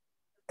complement.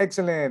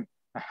 Excellent.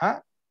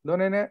 Ajá,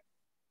 Lorena.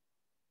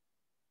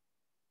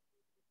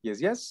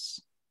 Yes,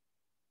 yes.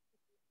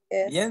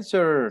 Yes.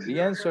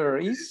 The answer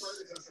is?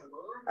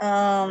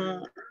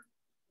 Um,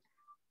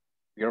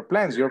 your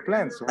plans,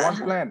 one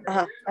plan.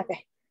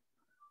 okay.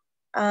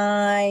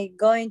 I'm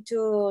going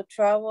to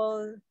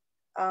travel,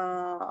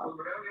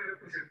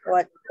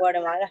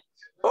 Guatemala.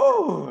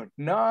 Oh,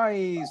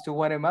 nice, to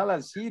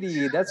Guatemala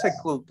City. That's a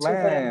cool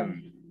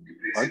plan.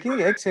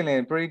 Okay,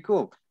 excellent, very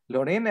cool.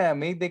 Lorena,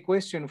 make the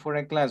question for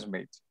a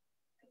classmate.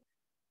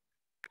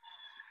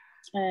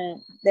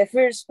 The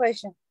first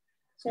question.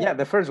 So, yeah,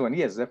 the first one,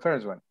 yes, the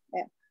first one.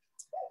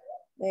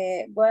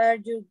 Yeah. What are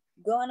you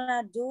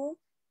gonna do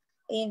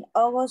in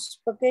August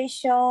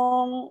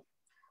vacation,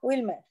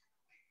 Wilmer?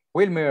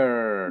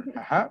 Wilmer,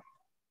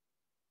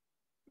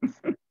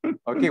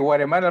 Okay,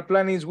 Guatemala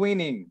plan is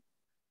winning.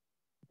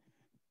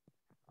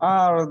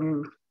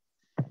 On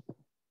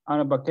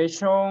a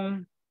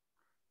vacation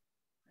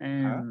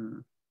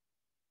en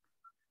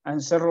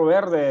Cerro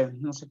Verde,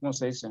 no sé cómo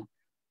se dice.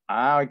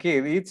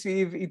 Okay, it's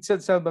a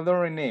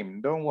Salvadoran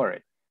name, don't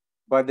worry.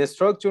 But the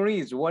structure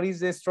is, what is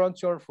the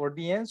structure for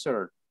the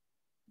answer?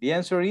 The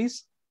answer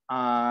is,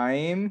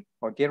 I'm,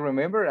 okay,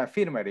 remember,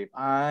 affirmative.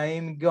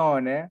 I'm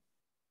gonna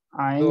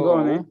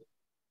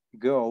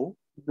go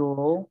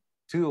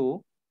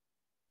to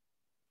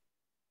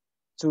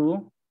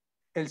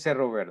El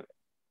Cerro Verde.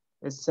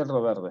 El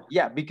Cerro Verde.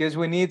 Yeah, because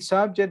we need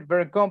subject,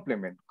 verb,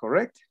 complement,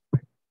 correct?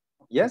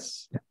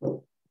 Yes?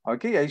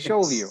 Okay, I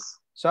showed you.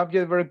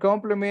 Subject, verb,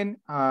 complement,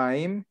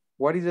 I'm.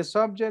 What is the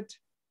subject?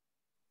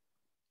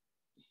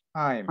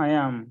 I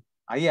am,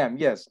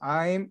 yes.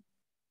 I'm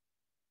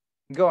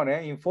gonna,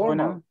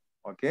 informal.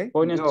 Okay,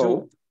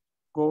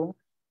 Go.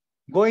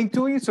 Going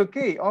to is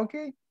okay.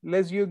 Okay,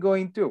 let's you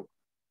going to.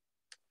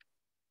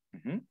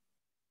 I'm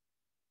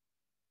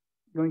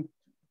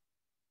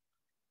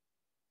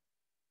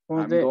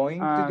going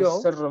to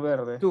go Cerro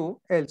Verde.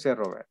 to El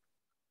Cerro Verde.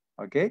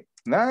 Okay,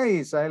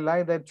 nice. I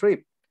like that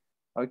trip.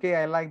 Okay,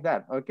 I like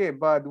that. Okay,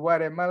 but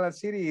Guatemala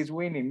City is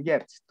winning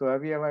yet.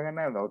 Todavía va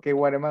ganando. Okay,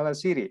 Guatemala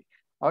City.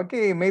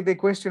 Okay, make the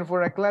question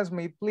for a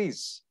classmate,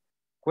 please.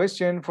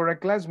 Question for a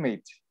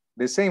classmate.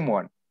 The same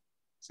one.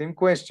 Same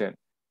question.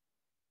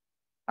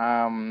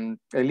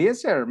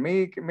 Eliezer,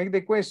 make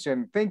the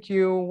question. Thank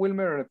you,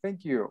 Wilmer.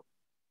 Thank you.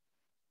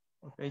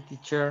 Okay,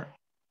 teacher.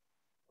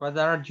 What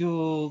are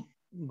you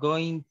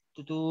going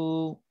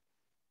to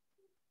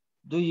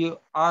do you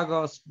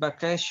August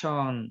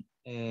vacation?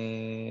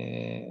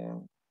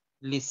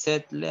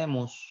 Lisette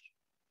Lemus.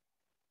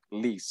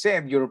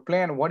 Lisette, your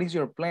plan. What is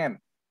your plan?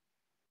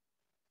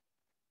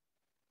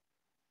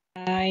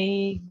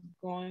 I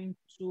going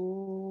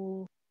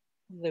to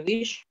the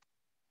beach.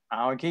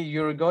 Okay,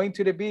 you're going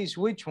to the beach.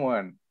 Which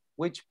one?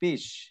 Which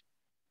beach?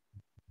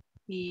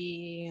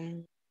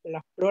 Y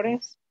Las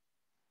Flores.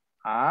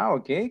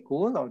 Okay,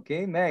 cool.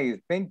 Okay, nice.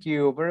 Thank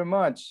you very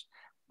much.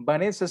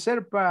 Vanessa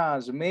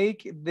Serpas,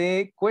 make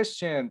the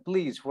question,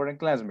 please, for a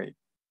classmate.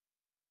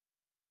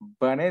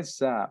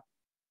 Vanessa.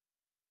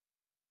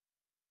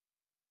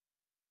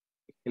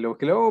 Hello,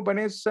 hello,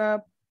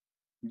 Vanessa.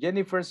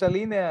 Jennifer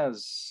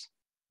Salinas.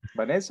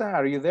 Vanessa,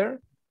 are you there?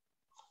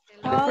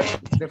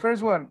 The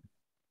first one.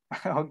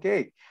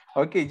 Okay.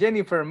 Okay,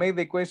 Jennifer, make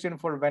the question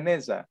for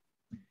Vanessa.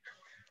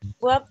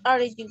 What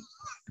are you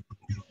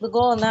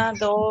gonna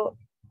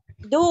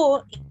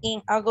do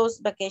in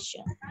August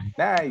vacation?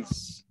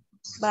 Nice.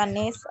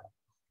 Vanessa.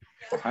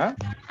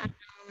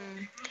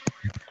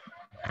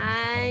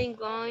 I'm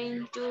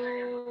going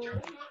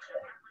to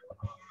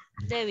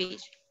the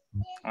beach.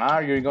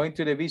 You're going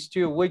to the beach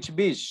too. Which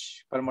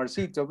beach?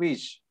 Palmarcito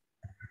Beach.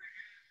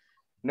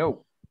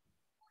 No.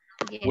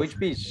 Yes. Which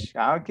beach?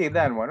 Okay,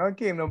 that one.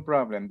 Okay, no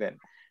problem then.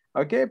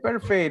 Okay,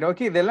 perfect.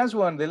 Okay, the last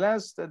one, the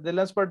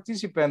last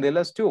participant, the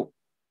last two.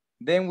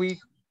 Then we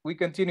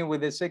continue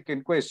with the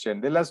second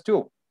question, the last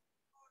two.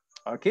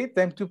 Okay,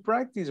 time to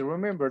practice.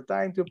 Remember,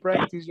 time to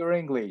practice your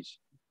English.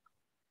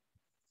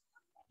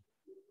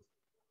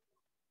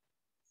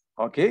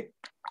 Okay.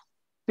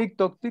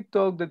 TikTok,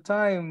 the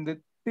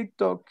time,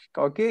 TikTok.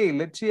 Okay,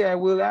 let's see. I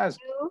will ask.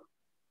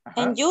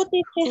 And you,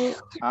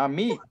 teacher?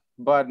 Me.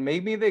 But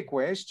maybe the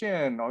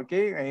question,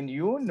 okay? And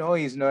you know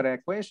it's not a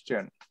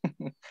question.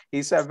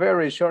 It's a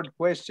very short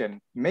question.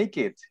 Make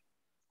it.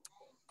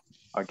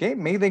 Okay,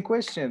 make the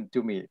question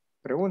to me.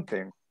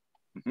 Pregunten.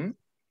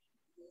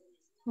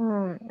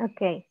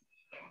 Okay.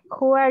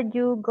 Who are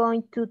you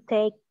going to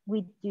take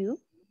with you?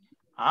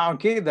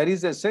 Okay, that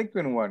is the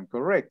second one,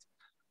 correct.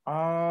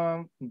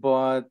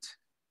 But,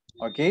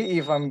 okay,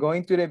 if I'm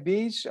going to the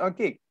beach,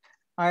 okay,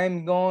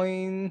 I'm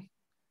going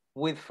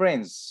with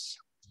friends.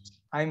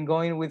 I'm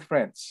going with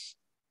friends.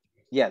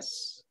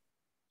 Yes.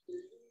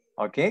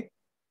 Okay.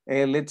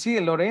 Let's see,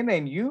 Lorena,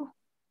 and you?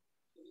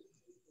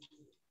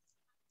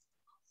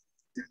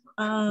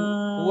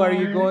 Who are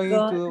you going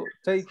to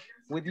take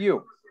with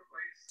you?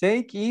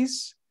 Take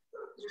is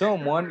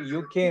someone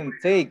you can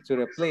take to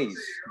the place.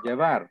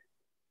 Llevar.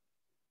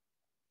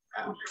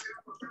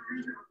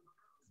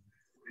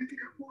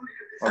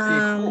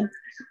 Okay.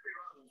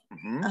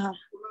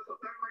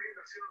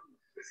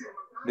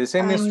 The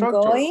same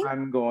structure.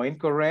 I'm going,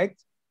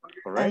 correct.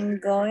 Correct. I'm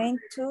going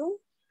to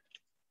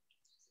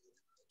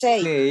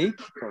take.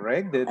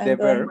 Correct. The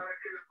verb.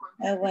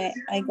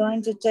 I'm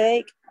going to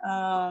take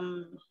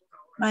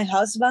my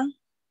husband.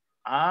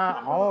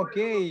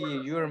 Okay.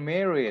 You're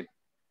married.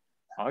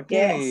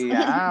 Okay.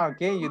 Yes.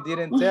 Okay. You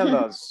didn't tell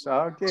us.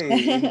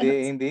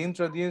 Okay. In the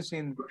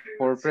introducing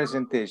or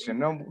presentation.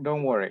 No,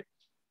 don't worry.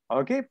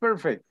 Okay.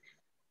 Perfect.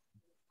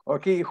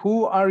 Okay.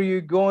 Who are you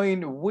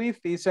going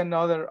with is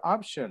another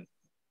option.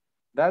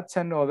 That's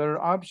another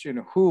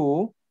option.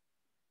 Who?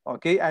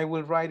 Okay. I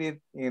will write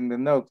it in the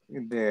note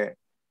in the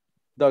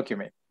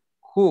document.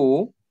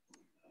 Who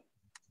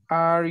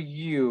are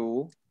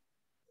you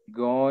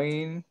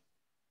going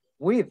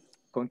with?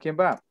 ¿Con quién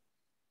va?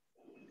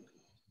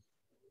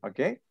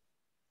 Okay.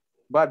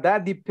 But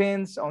that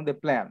depends on the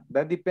plan.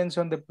 That depends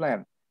on the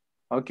plan.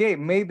 Okay.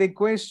 Make the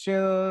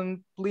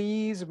question,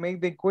 please. Make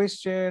the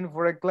question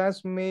for a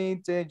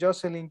classmate,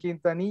 Jocelyn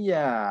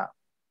Quintanilla.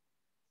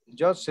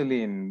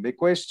 Jocelyn, the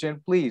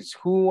question, please.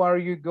 Who are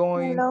you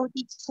going? Hello,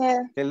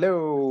 teacher.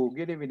 Hello.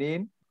 Good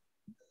evening.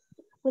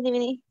 Good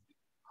evening.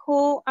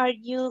 Who are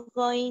you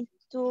going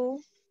to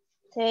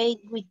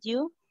take with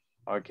you?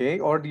 Okay,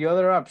 or the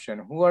other option.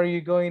 Who are you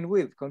going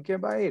with? ¿Con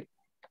quién va a ir?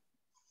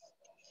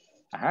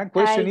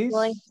 Question I'm is?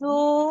 going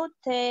to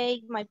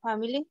take my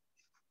family.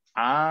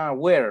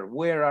 Where?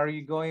 Where are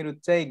you going to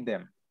take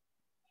them?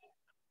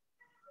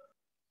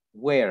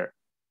 Where?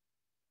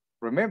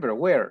 Remember,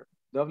 where?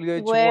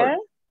 WH Where? word.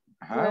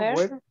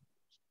 Where?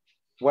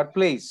 What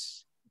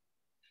place?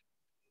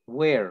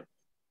 Where?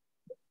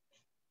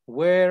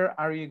 Where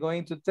are you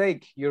going to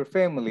take your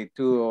family?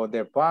 To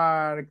the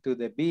park, to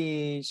the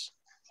beach,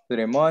 to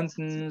the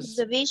mountains?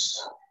 The beach.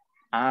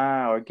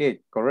 Okay,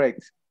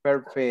 correct.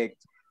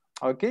 Perfect.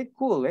 Okay,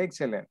 cool,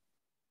 excellent.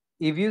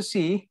 If you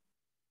see,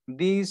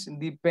 this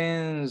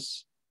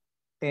depends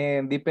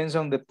on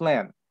the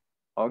plan.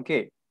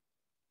 Okay.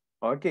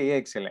 Okay,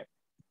 excellent.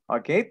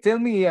 Okay, tell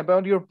me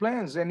about your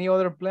plans. Any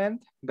other plan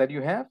that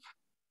you have?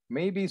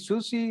 Maybe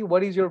Susie,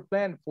 what is your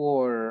plan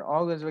for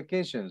August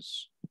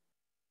vacations?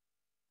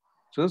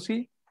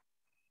 Susie?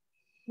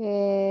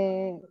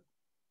 Where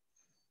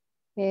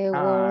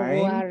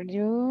are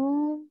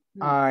you?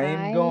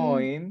 I'm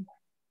going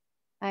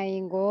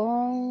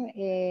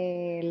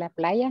La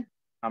playa.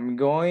 I'm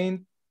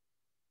going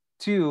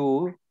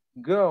to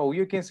go.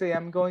 You can say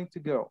I'm going to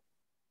go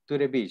to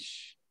the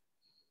beach.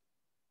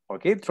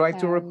 Okay, try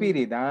to repeat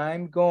it.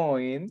 I'm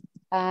going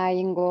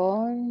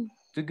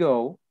to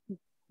go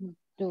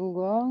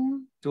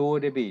to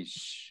the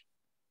beach.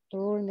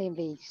 To the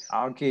beach.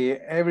 Okay,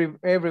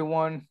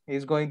 everyone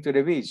is going to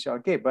the beach.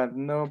 Okay, but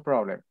no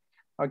problem.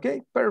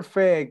 Okay,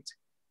 perfect.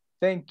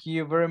 Thank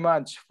you very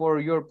much for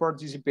your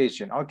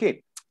participation.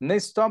 Okay,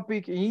 next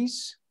topic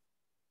is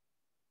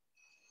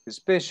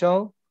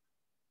special.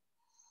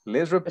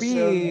 Let's repeat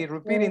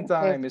in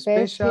time.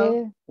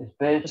 Special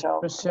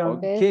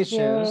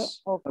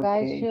occasions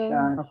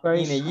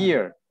in a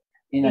year.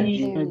 In a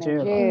year.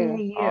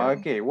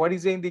 Okay, what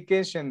is the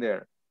indication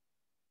there?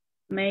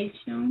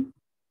 Mention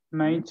The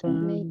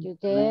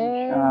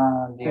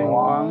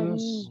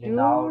ones you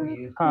know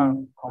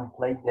using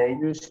complete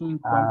date one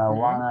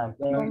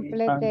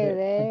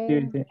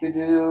activity to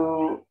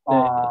do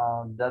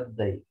that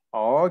day.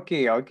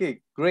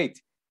 Okay,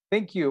 great.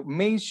 Thank you.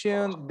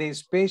 Mention the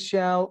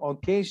special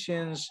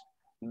occasions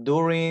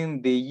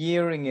during the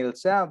year in El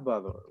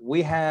Salvador.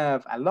 We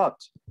have a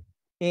lot.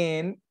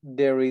 And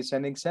there is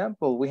an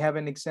example. We have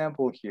an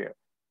example here.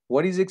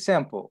 What is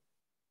example?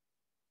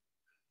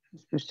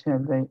 special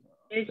day.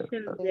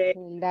 Special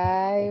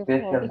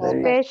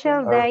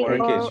day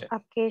or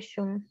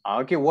occasion.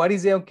 Okay, what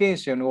is the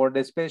occasion or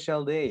the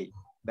special day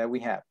that we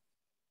have?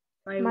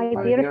 My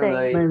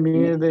birthday. My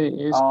birthday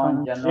is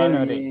on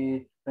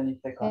January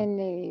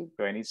 22nd.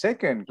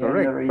 22nd,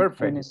 correct,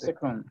 perfect.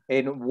 22nd.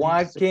 And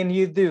what can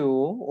you do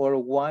or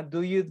what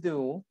do you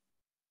do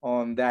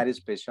on that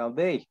special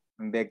day?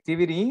 And the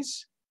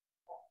activities?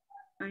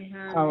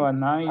 Have a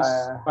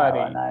nice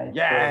party.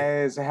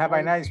 Yes, have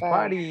a nice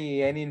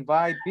party and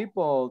invite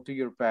people to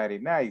your party.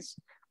 Nice.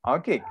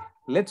 Okay,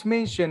 let's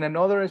mention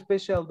another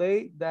special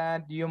day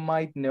that you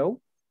might know.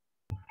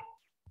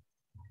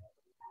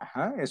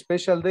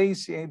 Special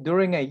days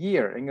during a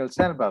year in El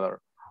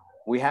Salvador.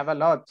 We have a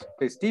lot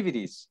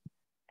festivities.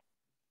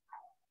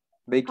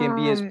 They can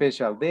be a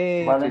special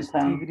day,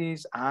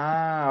 festivities.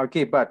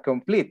 Okay, but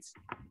complete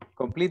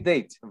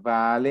date.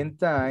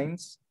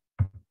 Valentine's.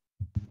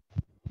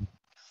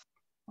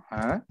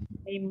 A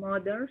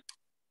mother.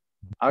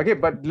 Okay,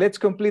 but let's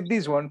complete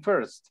this one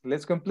first.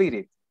 Let's complete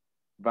it.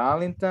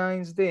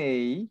 Valentine's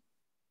Day.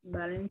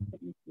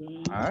 Valentine's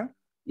Day.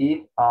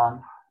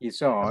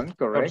 Is on,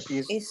 correct?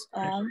 Is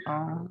on.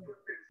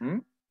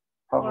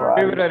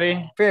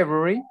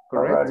 February,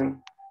 correct?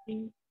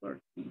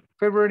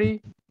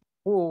 February.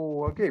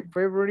 Oh, okay,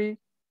 February.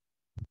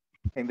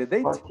 And the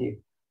date?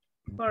 14th.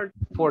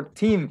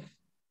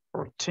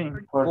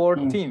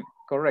 14th,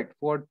 correct,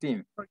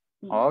 14th.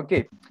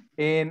 Okay,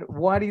 and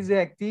what is the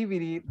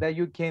activity that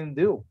you can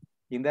do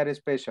in that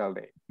special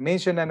day?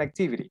 Mention an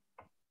activity.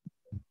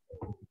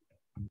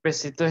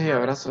 Besitos y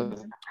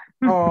abrazos.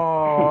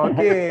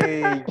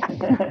 Okay,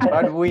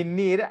 but we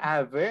need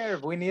a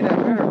verb. We need a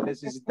verb.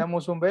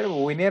 Necesitamos un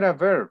verbo. We need a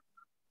verb.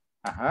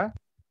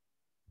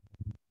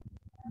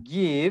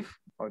 Give,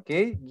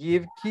 okay,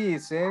 give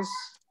kisses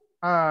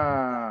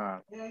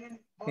and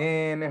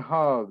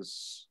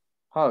hugs.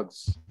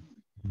 Hugs.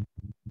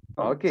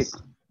 Okay.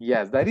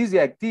 Yes, that is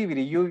the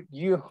activity.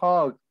 You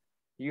hug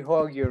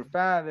your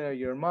father,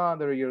 your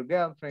mother, your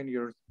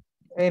girlfriend,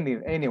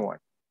 anyone.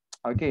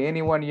 Okay,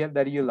 anyone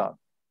that you love.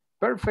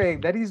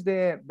 Perfect. That is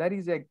the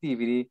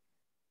activity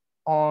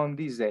on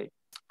this day.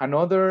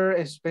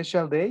 Another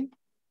special day.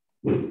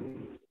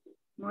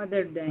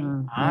 Mother Day.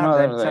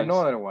 That's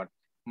another one.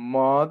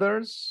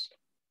 Mother's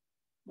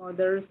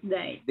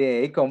Day.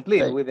 Day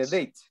complete with the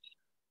date.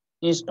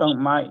 It's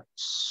on May.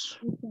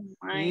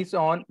 It's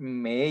on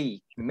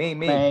May.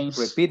 May.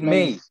 Repeat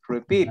May.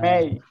 Repeat.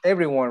 May.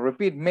 Everyone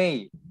repeat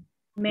May.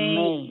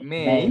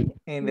 May.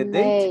 And the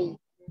date?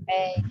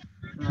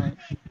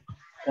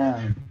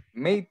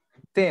 May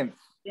 10th.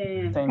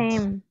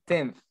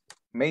 10th.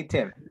 May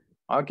 10th.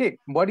 Okay.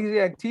 What is the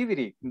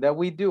activity that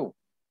we do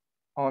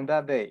on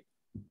that day?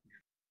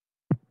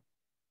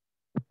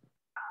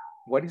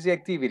 What is the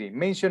activity?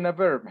 Mention a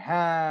verb.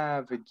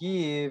 Have,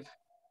 give.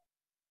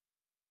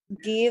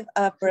 Give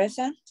a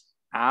present.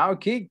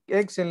 Okay,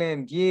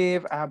 excellent.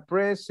 Give a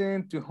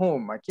present to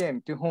whom?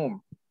 Again, to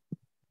whom?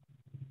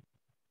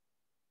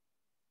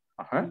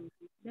 To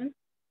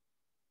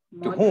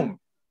whom?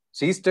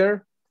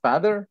 Sister?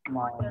 Father?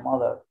 My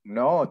mother.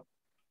 No.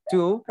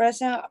 To?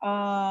 Present.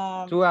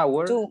 To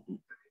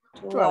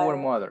our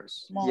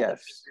mothers.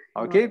 Yes.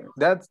 Okay,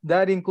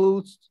 that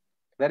includes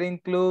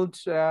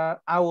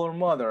our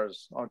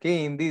mothers.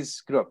 Okay, in this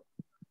group.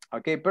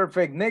 Okay,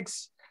 perfect.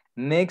 Next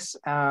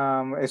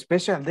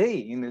special day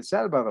in El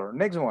Salvador.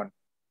 Next one.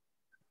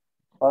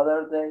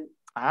 Father's Day.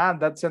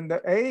 That's on the,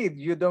 hey,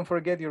 you don't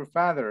forget your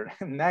father.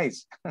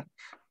 Nice.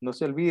 No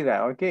se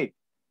olvida. Okay.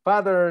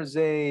 Father's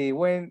Day.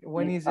 When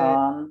is it?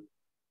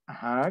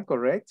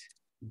 Correct.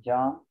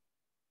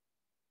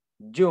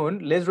 June.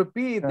 Let's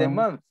repeat the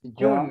month.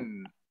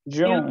 June.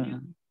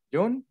 June.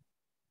 June.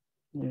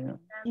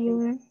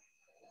 June.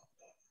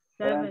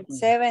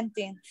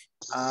 17th.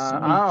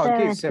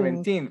 Okay,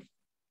 17th.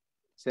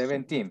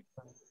 17th.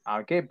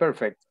 Okay,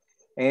 perfect.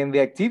 And the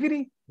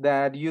activity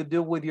that you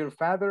do with your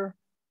father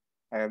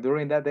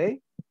during that day?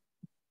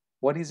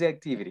 What is the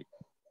activity?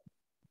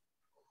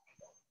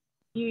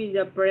 Give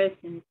the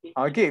present.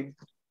 Okay,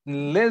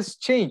 let's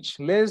change.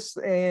 Let's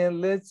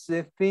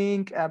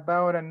think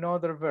about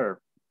another verb.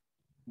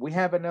 We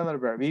have another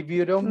verb. If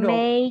you don't know,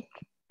 make.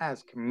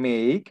 Ask.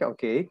 Make.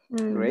 Okay,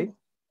 great.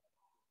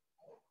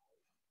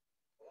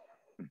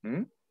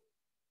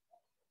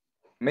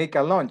 Make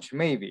a lunch,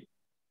 maybe.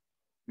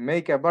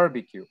 Make a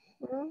barbecue.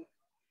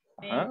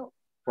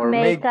 Or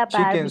make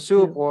chicken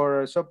soup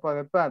or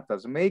sopa de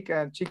patas. Make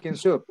a chicken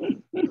soup.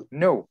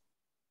 No.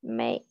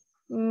 Make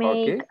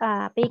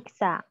a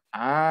pizza.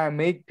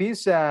 Make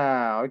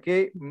pizza.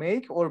 Okay,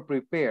 make or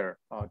prepare.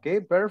 Okay,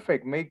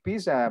 perfect. Make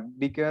pizza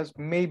because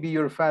maybe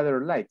your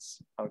father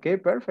likes. Okay,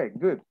 perfect.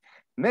 Good.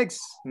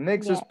 Next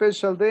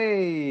special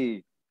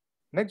day.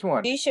 Next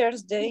one.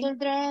 Teacher's Day.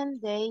 Children's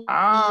Day.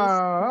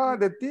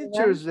 The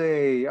Teacher's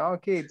Day.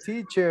 Okay,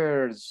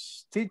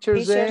 Teacher's Day.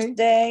 Teacher's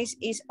Day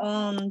is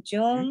on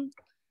June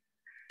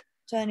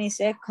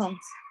 22nd.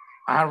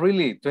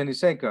 Really?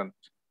 22nd?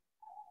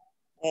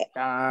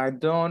 I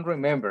don't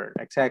remember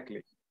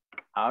exactly.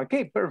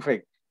 Okay,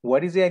 perfect.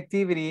 What is the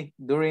activity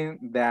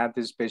during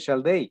that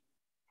special day?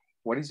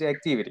 What is the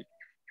activity?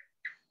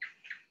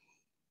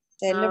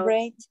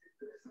 Celebrate.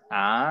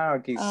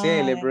 Okay,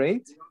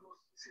 celebrate.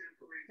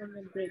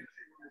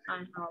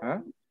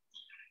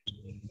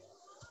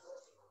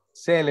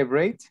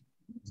 Celebrate.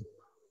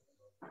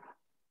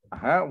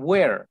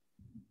 Where?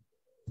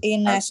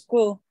 In a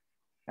school.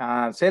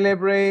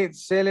 Celebrate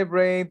In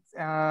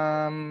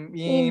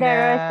the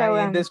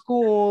restaurant. in the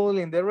school,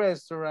 in the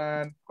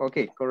restaurant.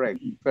 Okay, correct,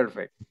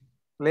 perfect.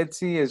 Let's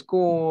see, a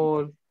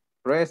school,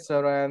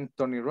 restaurant,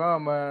 Tony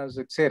Ramos,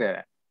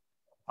 etc.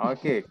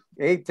 Okay,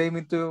 hey, take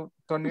me to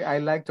Tony. I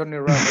like Tony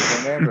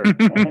Ramos, remember.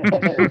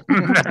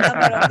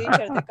 Cámara,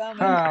 teacher, the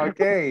camera.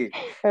 Okay,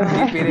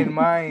 keep it in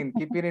mind,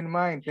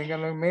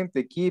 ténganlo en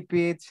mente, keep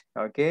it,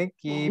 okay,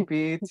 keep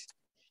it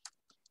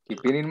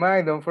in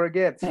mind, don't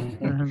forget.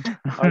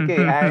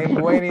 Okay, I'm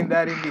waiting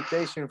that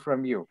invitation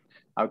from you.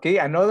 Okay,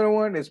 another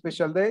one, a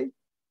special day?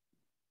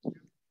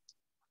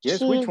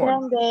 Yes, which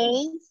one? Children's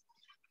Day.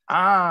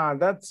 Ah,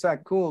 that's a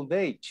cool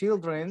day,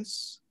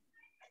 Children's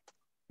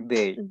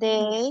Day.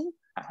 Day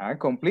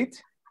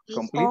Complete? is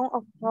Complete? on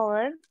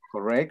October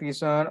Correct,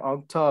 it's on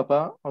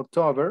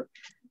October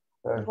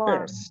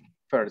 1st.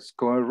 First,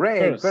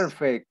 correct, First.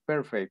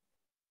 perfect.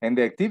 And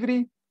the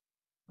activity?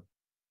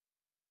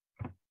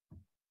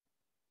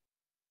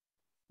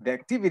 The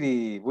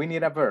activity, we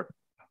need a verb.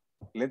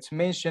 Let's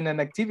mention an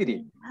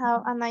activity.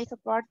 Have a nice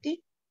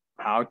party.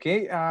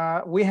 Okay,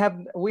 we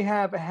have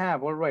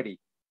already.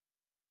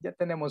 Ya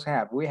tenemos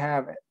have. We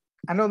have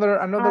another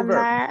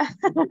verb.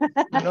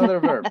 Another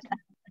verb.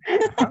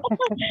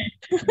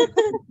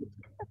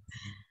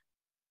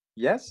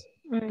 Yes?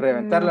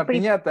 Reventar la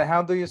piñata.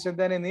 How do you say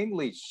that in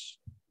English?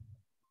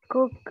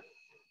 Cook.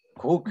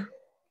 Cook.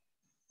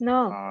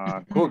 No.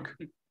 Cook.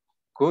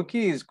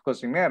 Cookie is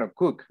cocinero.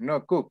 Cook,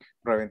 no cook.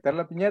 Reventar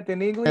la piñata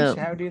in English,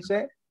 how do you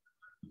say?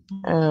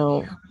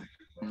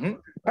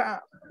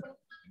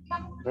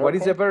 What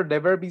is the verb? The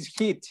verb is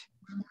hit.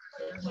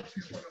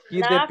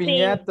 Hit the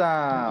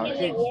piñata.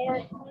 Okay.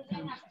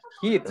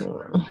 Hit.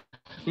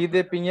 Hit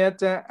the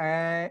piñata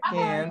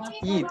and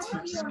eat.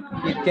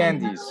 Eat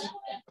candies.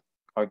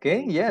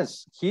 Okay,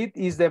 yes. Hit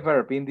is the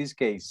verb in this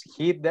case.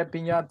 Hit the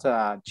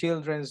piñata.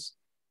 Children's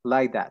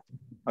like that.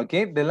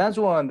 Okay, the last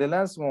one.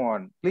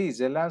 Please,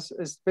 the last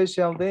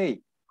special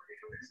day.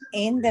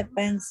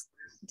 Independence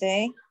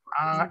Day.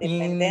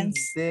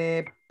 Independence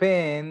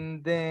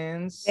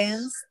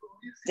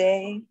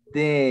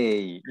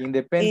Day.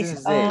 Independence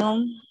Is Day.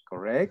 on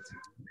Correct.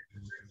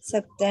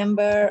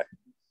 September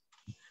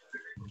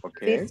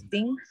Okay.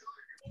 15th.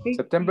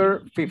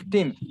 September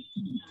 15th.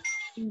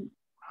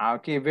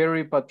 Okay,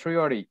 very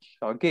patriotic.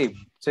 Okay,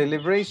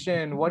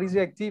 celebration. What is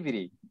the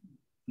activity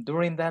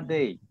during that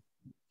day?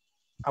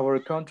 Our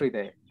country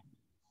day.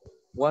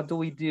 What do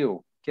we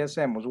do? ¿Qué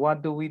hacemos?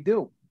 What do we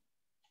do?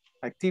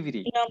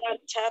 Activity. No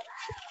marchar.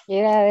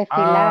 Ir a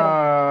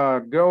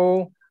desfilar.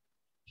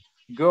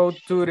 Go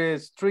to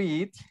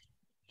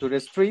the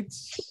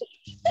streets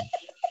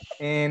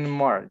and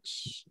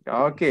march.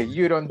 Okay,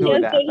 you don't do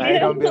that. I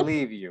don't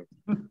believe you.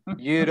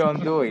 You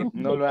don't do it.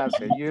 No lo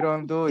hace. You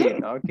don't do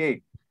it.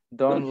 Okay,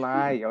 don't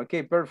lie.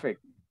 Okay,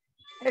 perfect.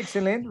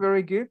 Excellent,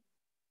 very good.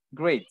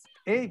 Great.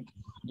 Hey,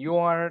 you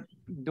are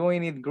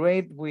doing it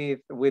great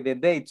with the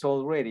dates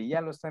already. Ya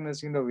lo están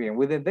haciendo bien.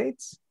 With the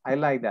dates, I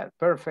like that.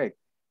 Perfect.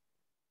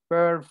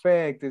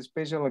 Perfect.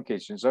 Special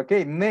occasions.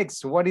 Okay,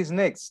 next. What is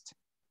next?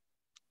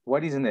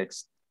 What is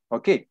next?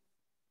 Okay.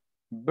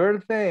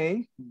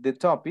 Birthday, the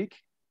topic.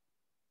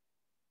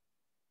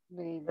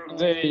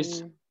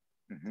 Birthdays.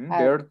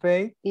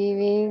 Birthday.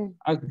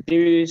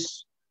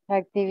 Activities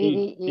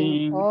Activity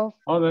in of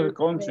other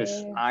countries.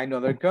 In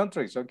other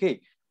countries.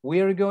 Okay. We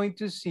are going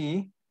to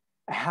see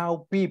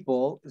how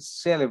people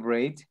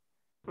celebrate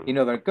in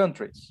other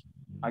countries.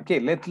 Okay,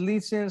 let's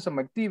listen some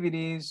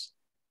activities.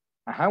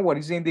 What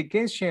is the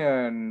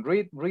indication?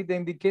 Read the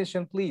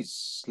indication,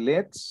 please.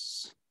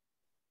 Let's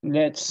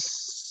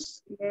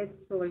list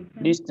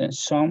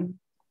some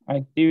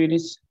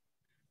activities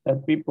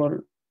that people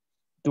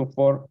do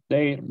for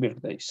their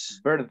birthdays.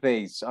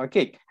 Birthdays.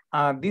 Okay.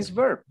 This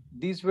verb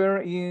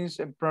is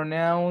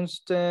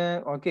pronounced.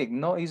 Okay,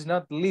 no, it's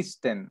not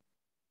listen.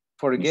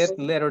 Forget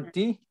letter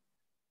T.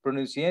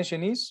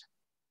 Pronunciation is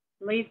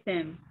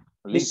Listen.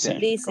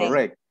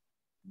 Correct.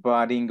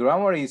 But in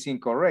grammar is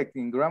incorrect.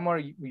 In grammar,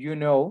 you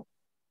know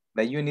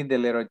that you need the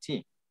letter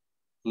T.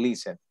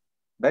 Listen.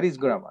 That is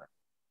grammar.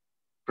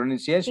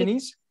 Pronunciation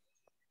is?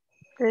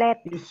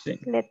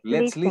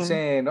 Let's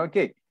listen.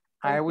 Okay.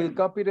 I will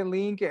copy the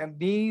link, and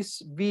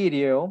this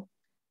video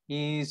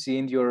is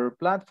in your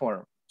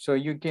platform, so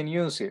you can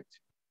use it.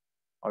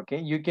 Okay,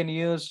 you can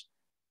use,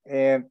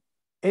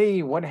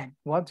 hey, what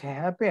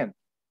happened?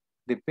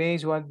 The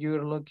page what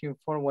you're looking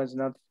for was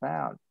not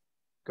found.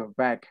 Go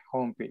back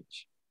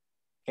homepage.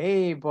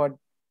 Hey, but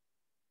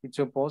it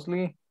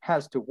supposedly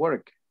has to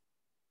work.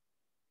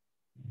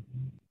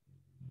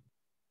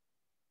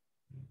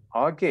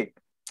 Okay,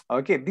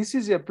 this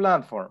is a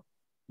platform.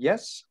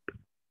 Yes?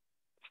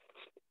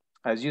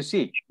 As you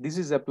see, this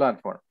is a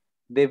platform.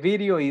 The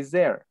video is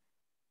there.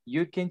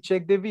 You can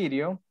check the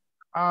video.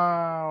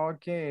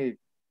 Okay.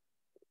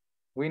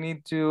 We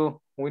need to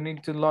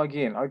log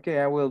in. Okay,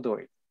 I will do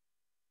it.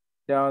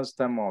 Just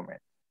a moment.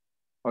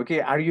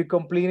 Okay, are you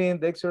completing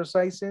the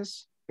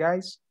exercises,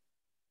 guys?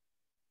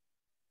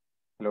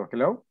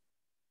 Hello?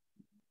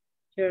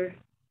 Sure.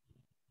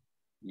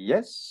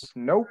 Yes?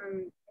 No?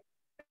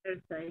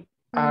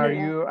 Are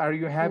No.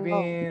 you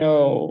having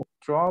No.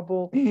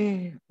 trouble?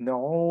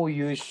 No,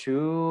 you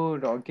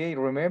should. Okay,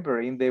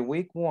 remember in the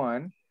week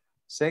 1,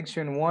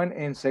 section 1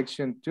 and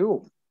section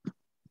 2,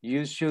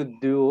 you should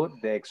do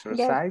the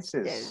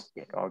exercises.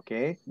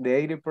 Okay, the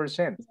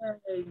 80%.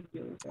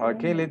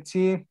 Okay, let's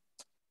see.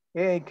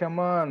 Hey, come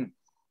on.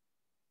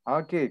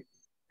 Okay,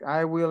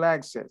 I will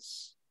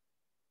access.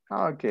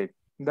 Okay,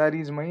 that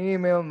is my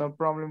email, no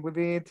problem with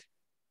it.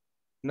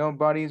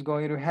 Nobody is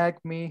going to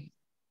hack me.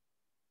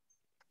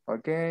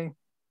 Okay.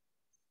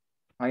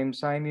 I'm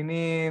signing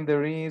in.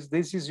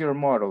 This is your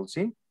model,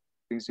 see?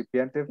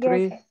 Principiante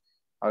 3. Yes.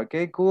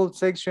 Okay, cool.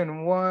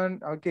 Section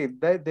 1. Okay,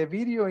 the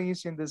video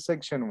is in the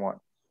section 1.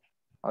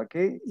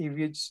 Okay, if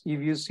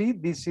you see,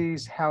 this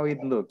is how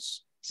it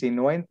looks. Si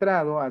no ha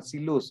entrado,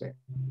 así luce.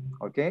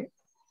 Okay.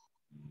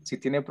 Si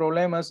tiene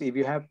problemas, if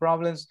you have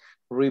problems,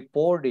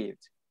 report it.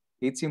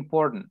 It's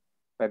important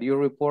that you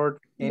report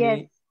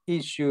any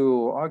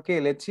issue. Okay,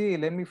 let's see.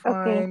 Let me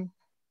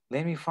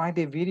find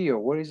the video.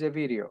 Where is the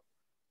video?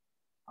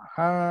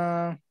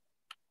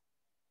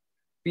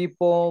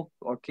 People,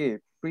 okay,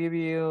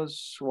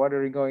 previous, what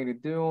are you going to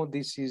do?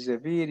 This is a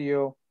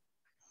video.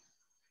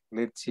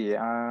 Let's see,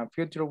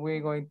 future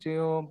we're going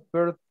to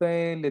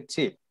birthday, let's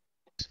see.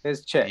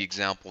 Let's check. The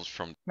examples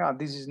from. No,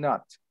 this is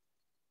not.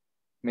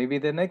 Maybe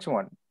the next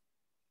one.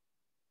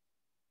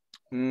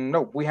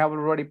 No, we have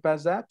already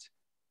passed that.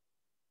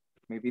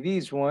 Maybe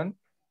this one.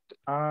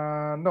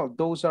 No,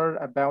 those are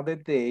about the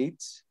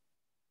dates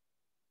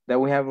that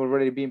we have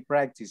already been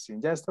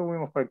practicing. Ya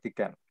estamos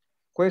practicando.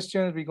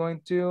 Questions, we're going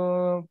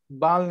to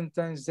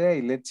Valentine's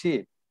Day. Let's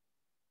see.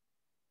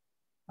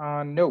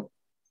 No,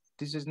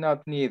 this is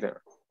not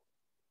neither.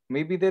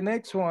 Maybe the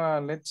next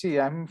one. Let's see.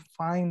 I'm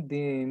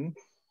finding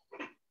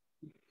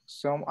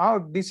some. Oh,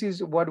 this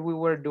is what we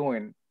were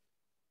doing.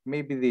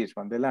 Maybe this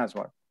one, the last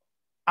one.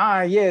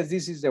 Yes,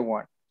 this is the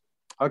one.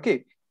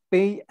 Okay,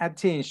 pay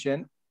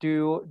attention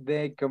to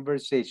the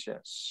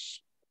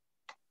conversations.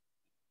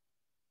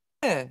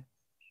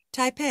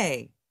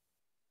 Taipei.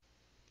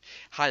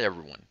 Hi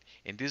everyone.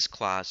 In this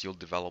class, you'll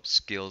develop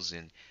skills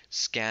in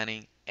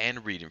scanning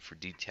and reading for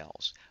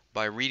details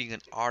by reading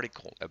an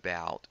article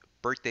about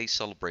birthday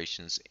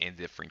celebrations in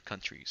different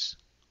countries.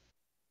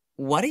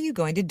 What are you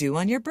going to do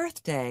on your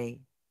birthday?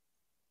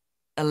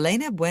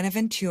 Elena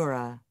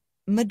Buenaventura,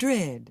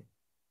 Madrid.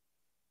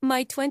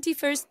 My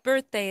 21st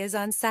birthday is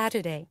on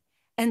Saturday,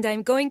 and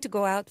I'm going to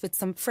go out with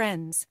some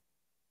friends.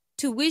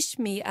 To wish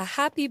me a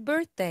happy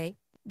birthday,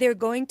 they're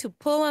going to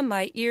pull on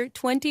my ear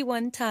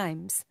 21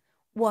 times,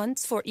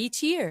 once for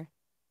each year.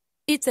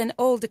 It's an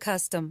old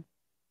custom.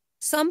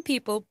 Some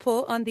people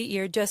pull on the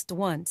ear just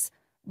once,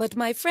 but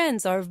my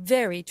friends are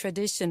very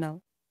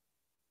traditional.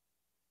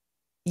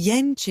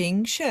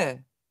 Yenqing Shi,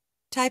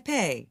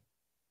 Taipei.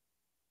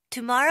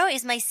 Tomorrow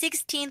is my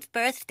 16th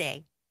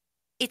birthday.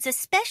 It's a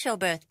special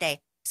birthday,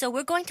 so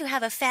we're going to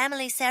have a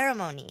family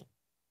ceremony.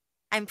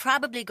 I'm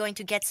probably going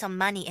to get some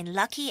money in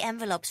lucky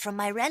envelopes from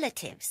my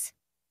relatives.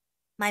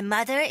 My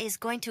mother is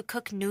going to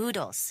cook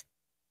noodles.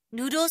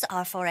 Noodles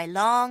are for a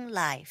long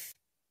life.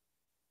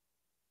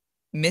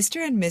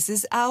 Mr. and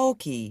Mrs.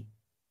 Aoki,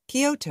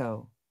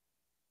 Kyoto.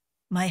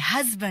 My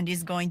husband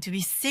is going to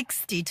be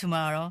 60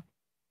 tomorrow.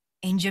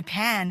 In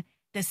Japan,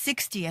 the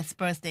 60th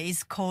birthday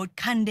is called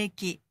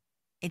Kandeki.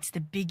 It's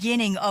the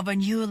beginning of a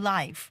new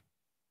life.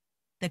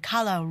 The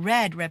color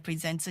red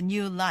represents a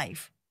new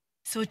life,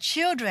 so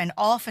children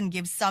often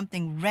give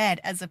something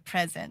red as a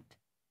present.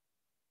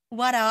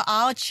 What are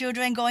our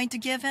children going to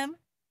give him?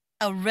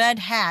 A red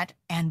hat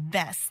and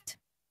vest.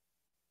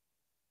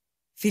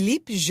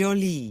 Philippe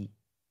Joly,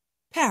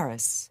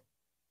 Paris.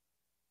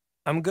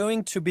 I'm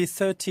going to be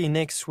 30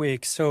 next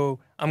week, so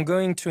I'm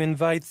going to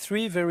invite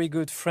 3 very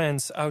good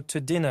friends out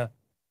to dinner.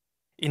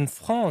 In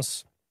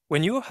France,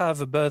 when you have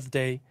a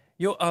birthday,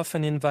 you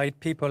often invite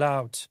people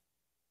out.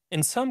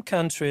 In some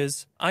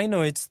countries, I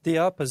know it's the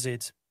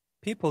opposite.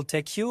 People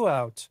take you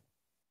out.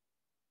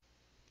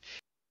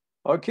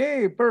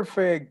 Okay,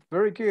 perfect.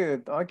 Very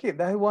good. Okay,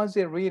 that was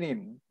the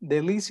reading,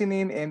 the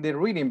listening and the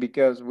reading,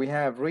 because we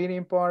have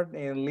reading part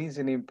and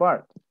listening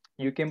part.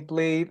 You can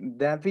play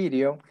that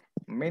video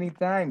many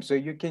times, so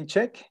you can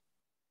check.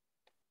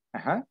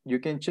 You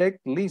can check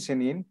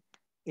listening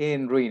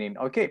and reading.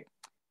 Okay.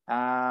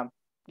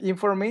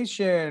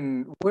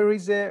 Information. Where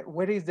is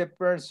the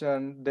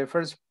person, the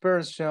first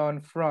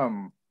person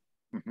from?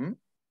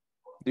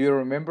 Do you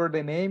remember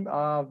the name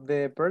of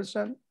the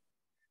person,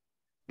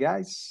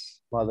 guys?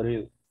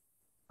 Madrid.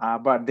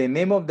 But the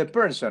name of the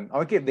person.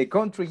 Okay, the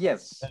country,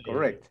 yes,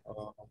 correct.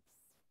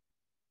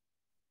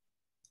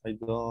 I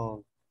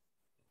don't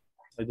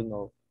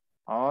know.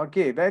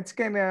 Okay, that's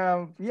kind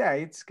of, yeah,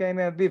 it's kind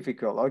of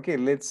difficult. Okay,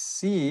 let's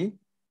see.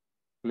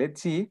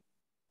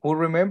 Who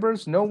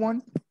remembers? No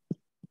one?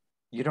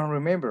 You don't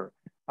remember.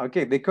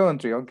 Okay, the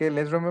country. Okay,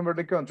 let's remember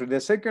the country.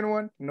 The second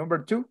one, number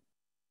 2.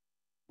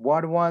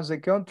 What was the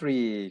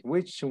country?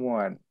 Which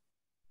one?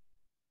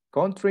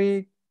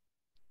 Country.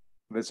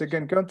 The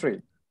second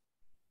country.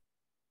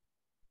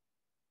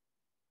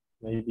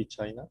 Maybe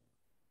China.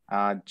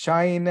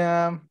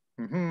 China.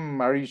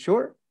 Are you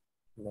sure?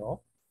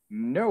 No.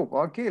 No.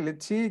 Okay,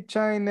 let's see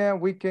China.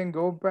 We can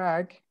go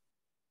back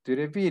to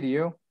the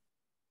video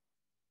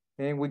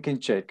and we can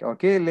check.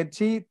 Okay, let's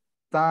see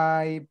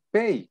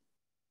Taipei.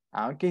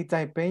 Okay,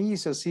 Taipei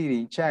is a city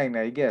in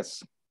China, I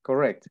guess.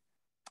 Correct.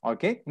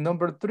 Okay,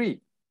 number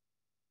 3.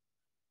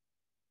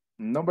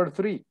 Number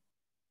 3.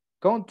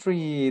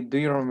 Country. Do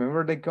you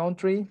remember the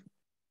country?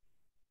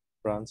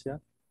 Francia.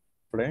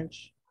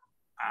 French.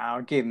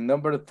 Okay,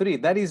 number 3.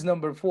 That is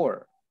number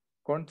 4.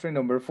 Country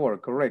number 4,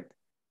 correct.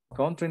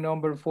 Country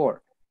number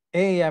 4.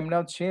 Hey, I'm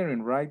not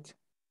sharing, right?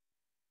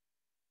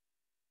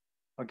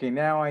 Okay,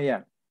 now I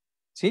am.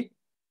 See?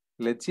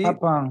 Let's see.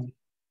 Japan.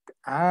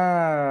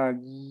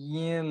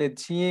 Yeah,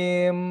 let's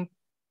see.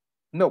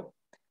 No.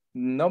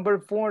 Number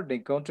 4, the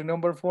country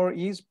number 4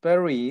 is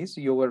Paris.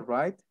 You were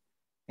right.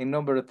 And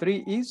number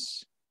 3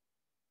 is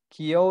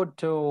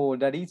Kyoto.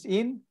 That is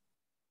in?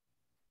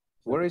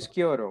 Where is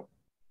Kyoto?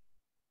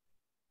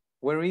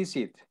 Where is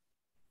it?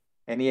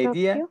 Any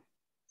idea?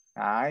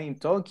 In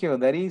Tokyo.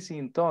 That is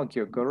in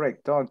Tokyo.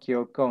 Correct.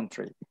 Tokyo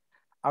country.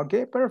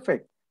 Okay,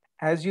 perfect.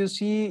 As you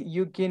see,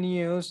 you can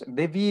use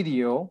the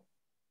video,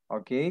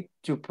 okay,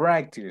 to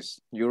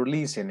practice your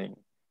listening.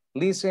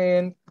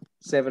 Listen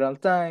several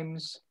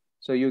times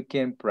so you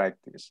can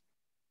practice.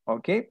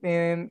 Okay,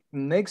 and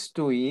next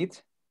to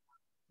it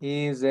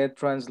is a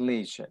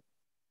translation.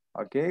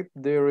 Okay,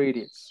 there it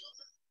is.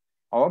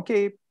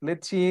 Okay,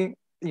 let's see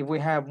if we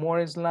have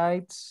more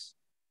slides.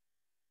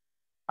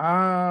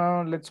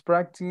 Let's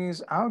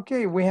practice.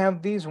 Okay, we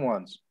have these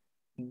ones.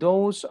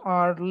 Those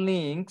are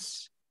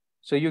links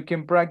so you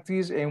can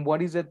practice. And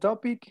what is the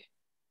topic?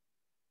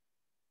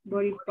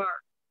 Body part.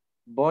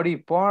 Body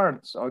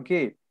parts.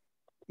 Okay.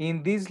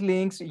 In these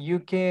links, you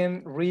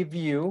can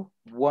review.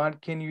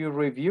 What can you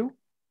review?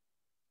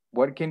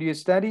 What can you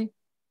study?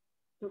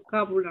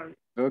 Vocabulary.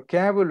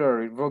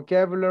 Vocabulary.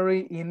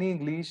 Vocabulary in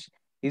English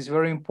is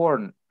very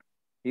important.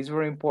 It's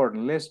very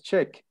important. Let's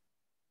check.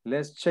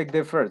 Let's check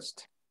the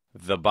first.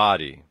 The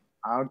body.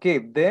 Okay,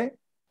 the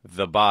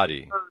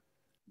body.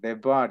 The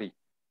body.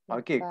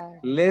 Okay,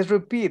 let's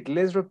repeat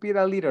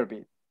a little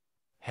bit.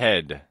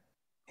 Head.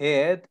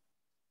 Head.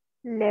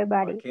 The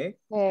body. Okay,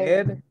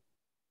 head.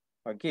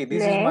 Okay,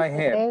 this is my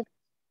head.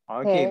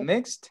 Okay,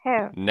 next.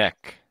 Hair.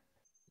 Neck.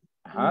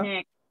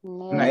 Neck.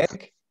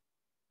 Neck.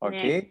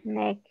 Okay.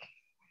 Neck.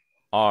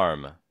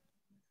 Arm.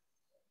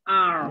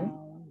 Arm.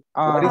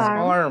 What is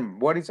arm?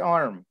 What is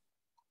arm?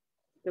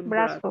 The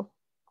brazo.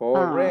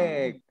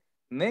 Correct.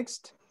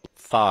 Next.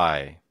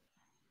 Thigh.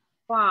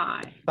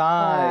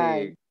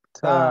 Thigh.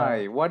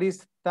 Thigh. What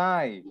is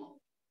thigh?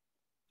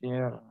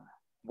 Yeah.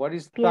 What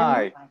is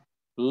thigh?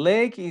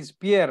 Leg is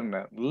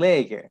pierna.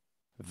 Leg.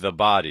 The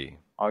body.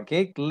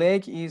 Okay.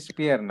 Leg is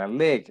pierna.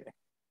 Leg.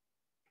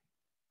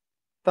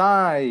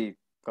 Thigh.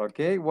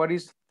 Okay. What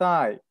is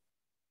thigh?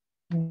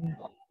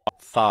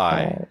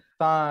 Thigh.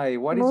 Thigh.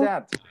 What is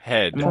that?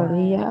 Head.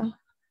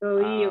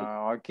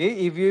 Okay.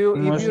 If you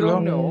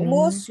don't know.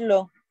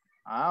 Muslo.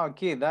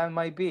 Okay. That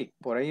might be.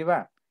 Por ahí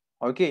va.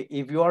 Okay.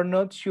 If you are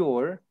not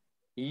sure,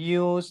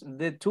 use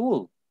the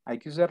tool. Hay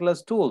que usar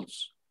las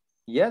tools.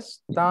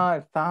 Yes.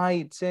 Thigh. Thigh.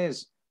 It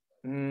says.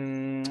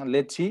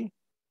 Let's see.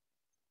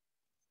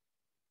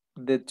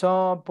 The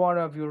top part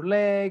of your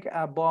leg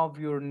above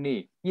your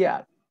knee.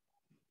 Yeah.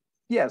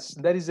 Yes,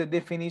 that is the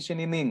definition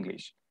in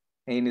English.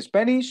 In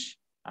Spanish,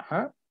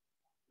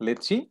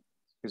 let's see.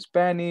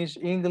 Spanish,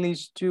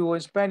 English to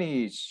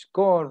Spanish.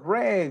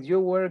 Correct.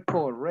 You were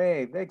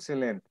correct.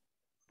 Excellent.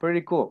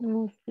 Pretty cool.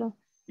 Muslo.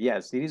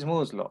 Yes, it is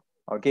muslo.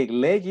 Okay,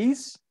 leg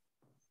is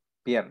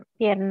pierna.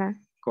 Pierna.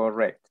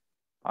 Correct.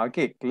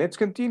 Okay, let's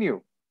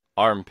continue.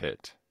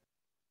 Armpit.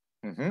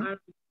 And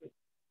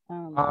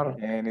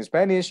in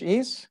Spanish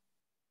is?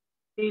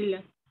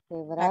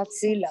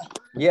 Axila.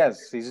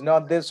 Yes, it's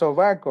not the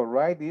sobaco,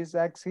 right? It's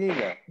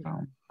axilla.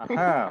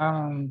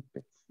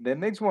 The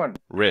next one.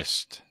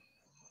 Wrist.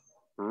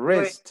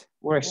 Wrist.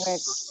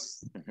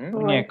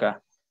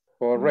 Muñeca.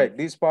 Correct.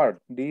 This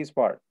part.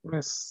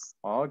 Wrist.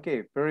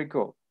 Okay, very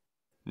cool.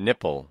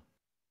 Nipple.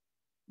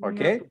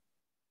 Okay.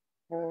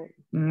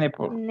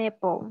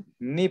 Nipple.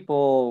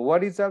 Nipple.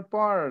 What is that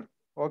part?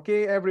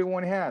 Okay,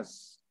 everyone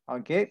has.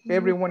 Okay,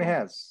 everyone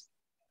has.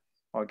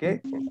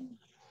 Okay.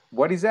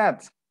 What is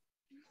that?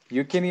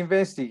 You can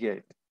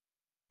investigate.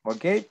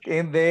 Okay,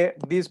 and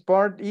this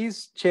part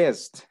is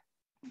chest.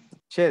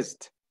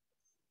 Chest.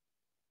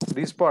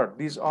 This part,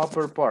 this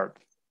upper part,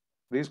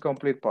 this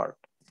complete part.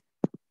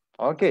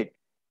 Okay,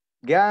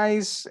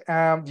 guys,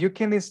 you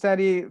can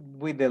study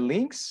with the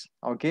links.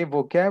 Okay,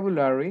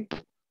 vocabulary.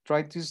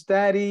 Try to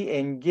study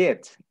and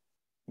get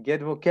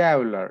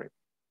vocabulary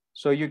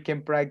so you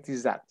can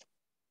practice that.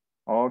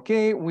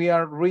 Okay, we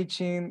are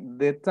reaching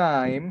the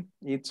time.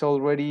 It's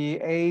already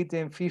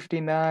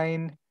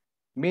 8:59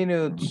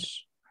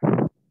 minutes.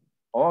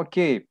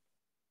 Okay,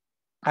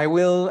 I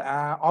will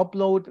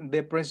upload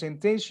the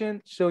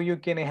presentation so you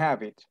can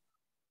have it.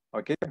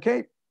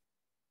 Okay.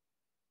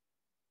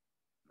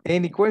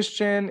 Any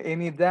question,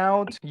 any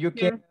doubt, you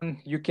can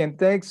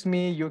text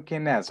me, you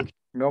can ask.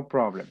 No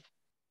problem.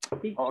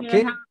 Teacher,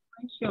 Okay. I have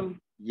a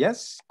question.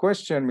 Yes,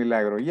 question,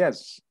 Milagro,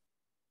 yes.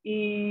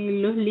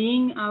 Los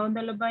links, ¿a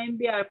dónde los va a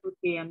enviar?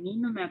 Porque a mí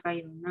no me ha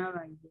caído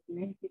nada. Y yo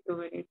necesito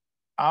ver eso.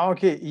 Ok.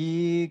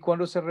 ¿Y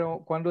cuándo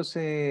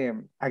se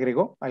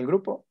agregó al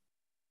grupo?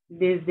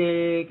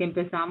 Desde que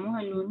empezamos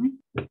el lunes.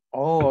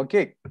 Oh, ok.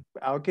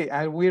 Ok,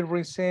 I will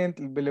resend,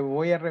 le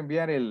voy a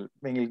reenviar en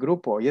el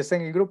grupo. Ya está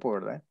en el grupo,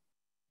 ¿verdad?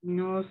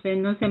 No sé,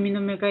 a mí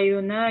no me ha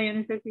caído nada. Yo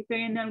no sé si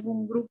estoy en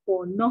algún grupo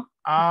o no.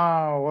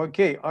 Ok.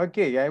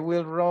 I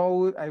will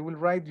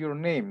write your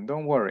name,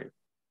 don't worry.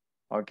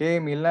 Okay,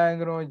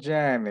 Milagro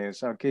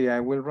Janice. Okay, I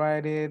will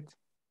write it.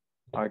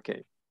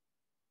 Okay.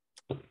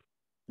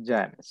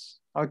 Janice.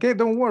 Okay,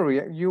 don't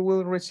worry, you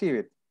will receive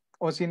it.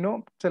 O si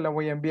no, se la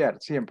voy a enviar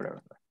siempre,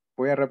 ¿verdad?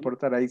 Voy a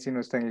reportar ahí si no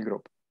está en el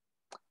grupo.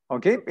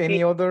 Okay,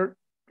 any other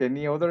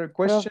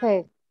question?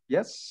 Profe.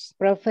 Yes.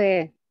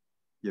 Profe.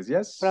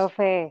 Yes.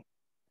 Profe.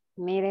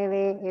 Mire,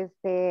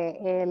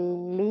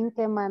 el link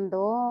que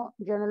mandó,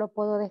 yo no lo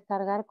puedo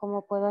descargar,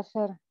 ¿cómo puedo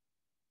hacer?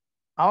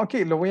 Ok,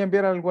 lo voy a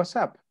enviar al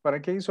WhatsApp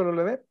para que ahí solo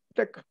le dé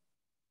check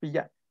y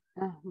ya.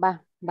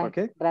 Va.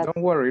 Okay, Gracias.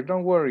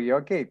 don't worry.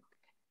 Okay,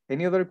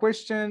 any other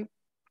question?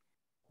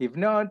 If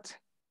not,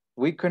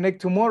 we connect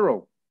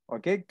tomorrow.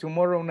 Okay,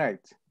 tomorrow night,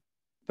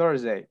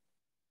 Thursday,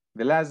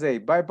 the last day.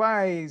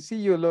 Bye. See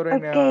you,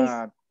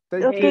 Lorena.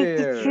 Take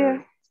care.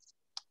 Teacher.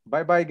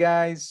 Bye,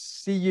 guys.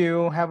 See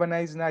you. Have a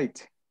nice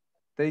night.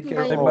 Take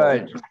care.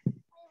 Bye.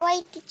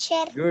 Bye,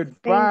 teacher.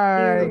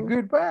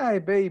 Goodbye,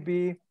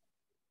 baby.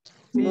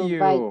 See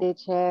Goodbye, you.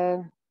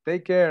 teacher.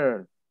 Take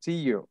care.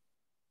 See you.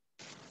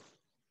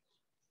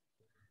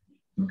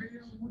 No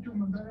queríamos mucho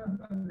mandar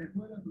a la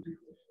escuela a tus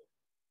hijos.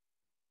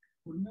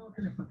 Por miedo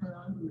que les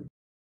pasara algo.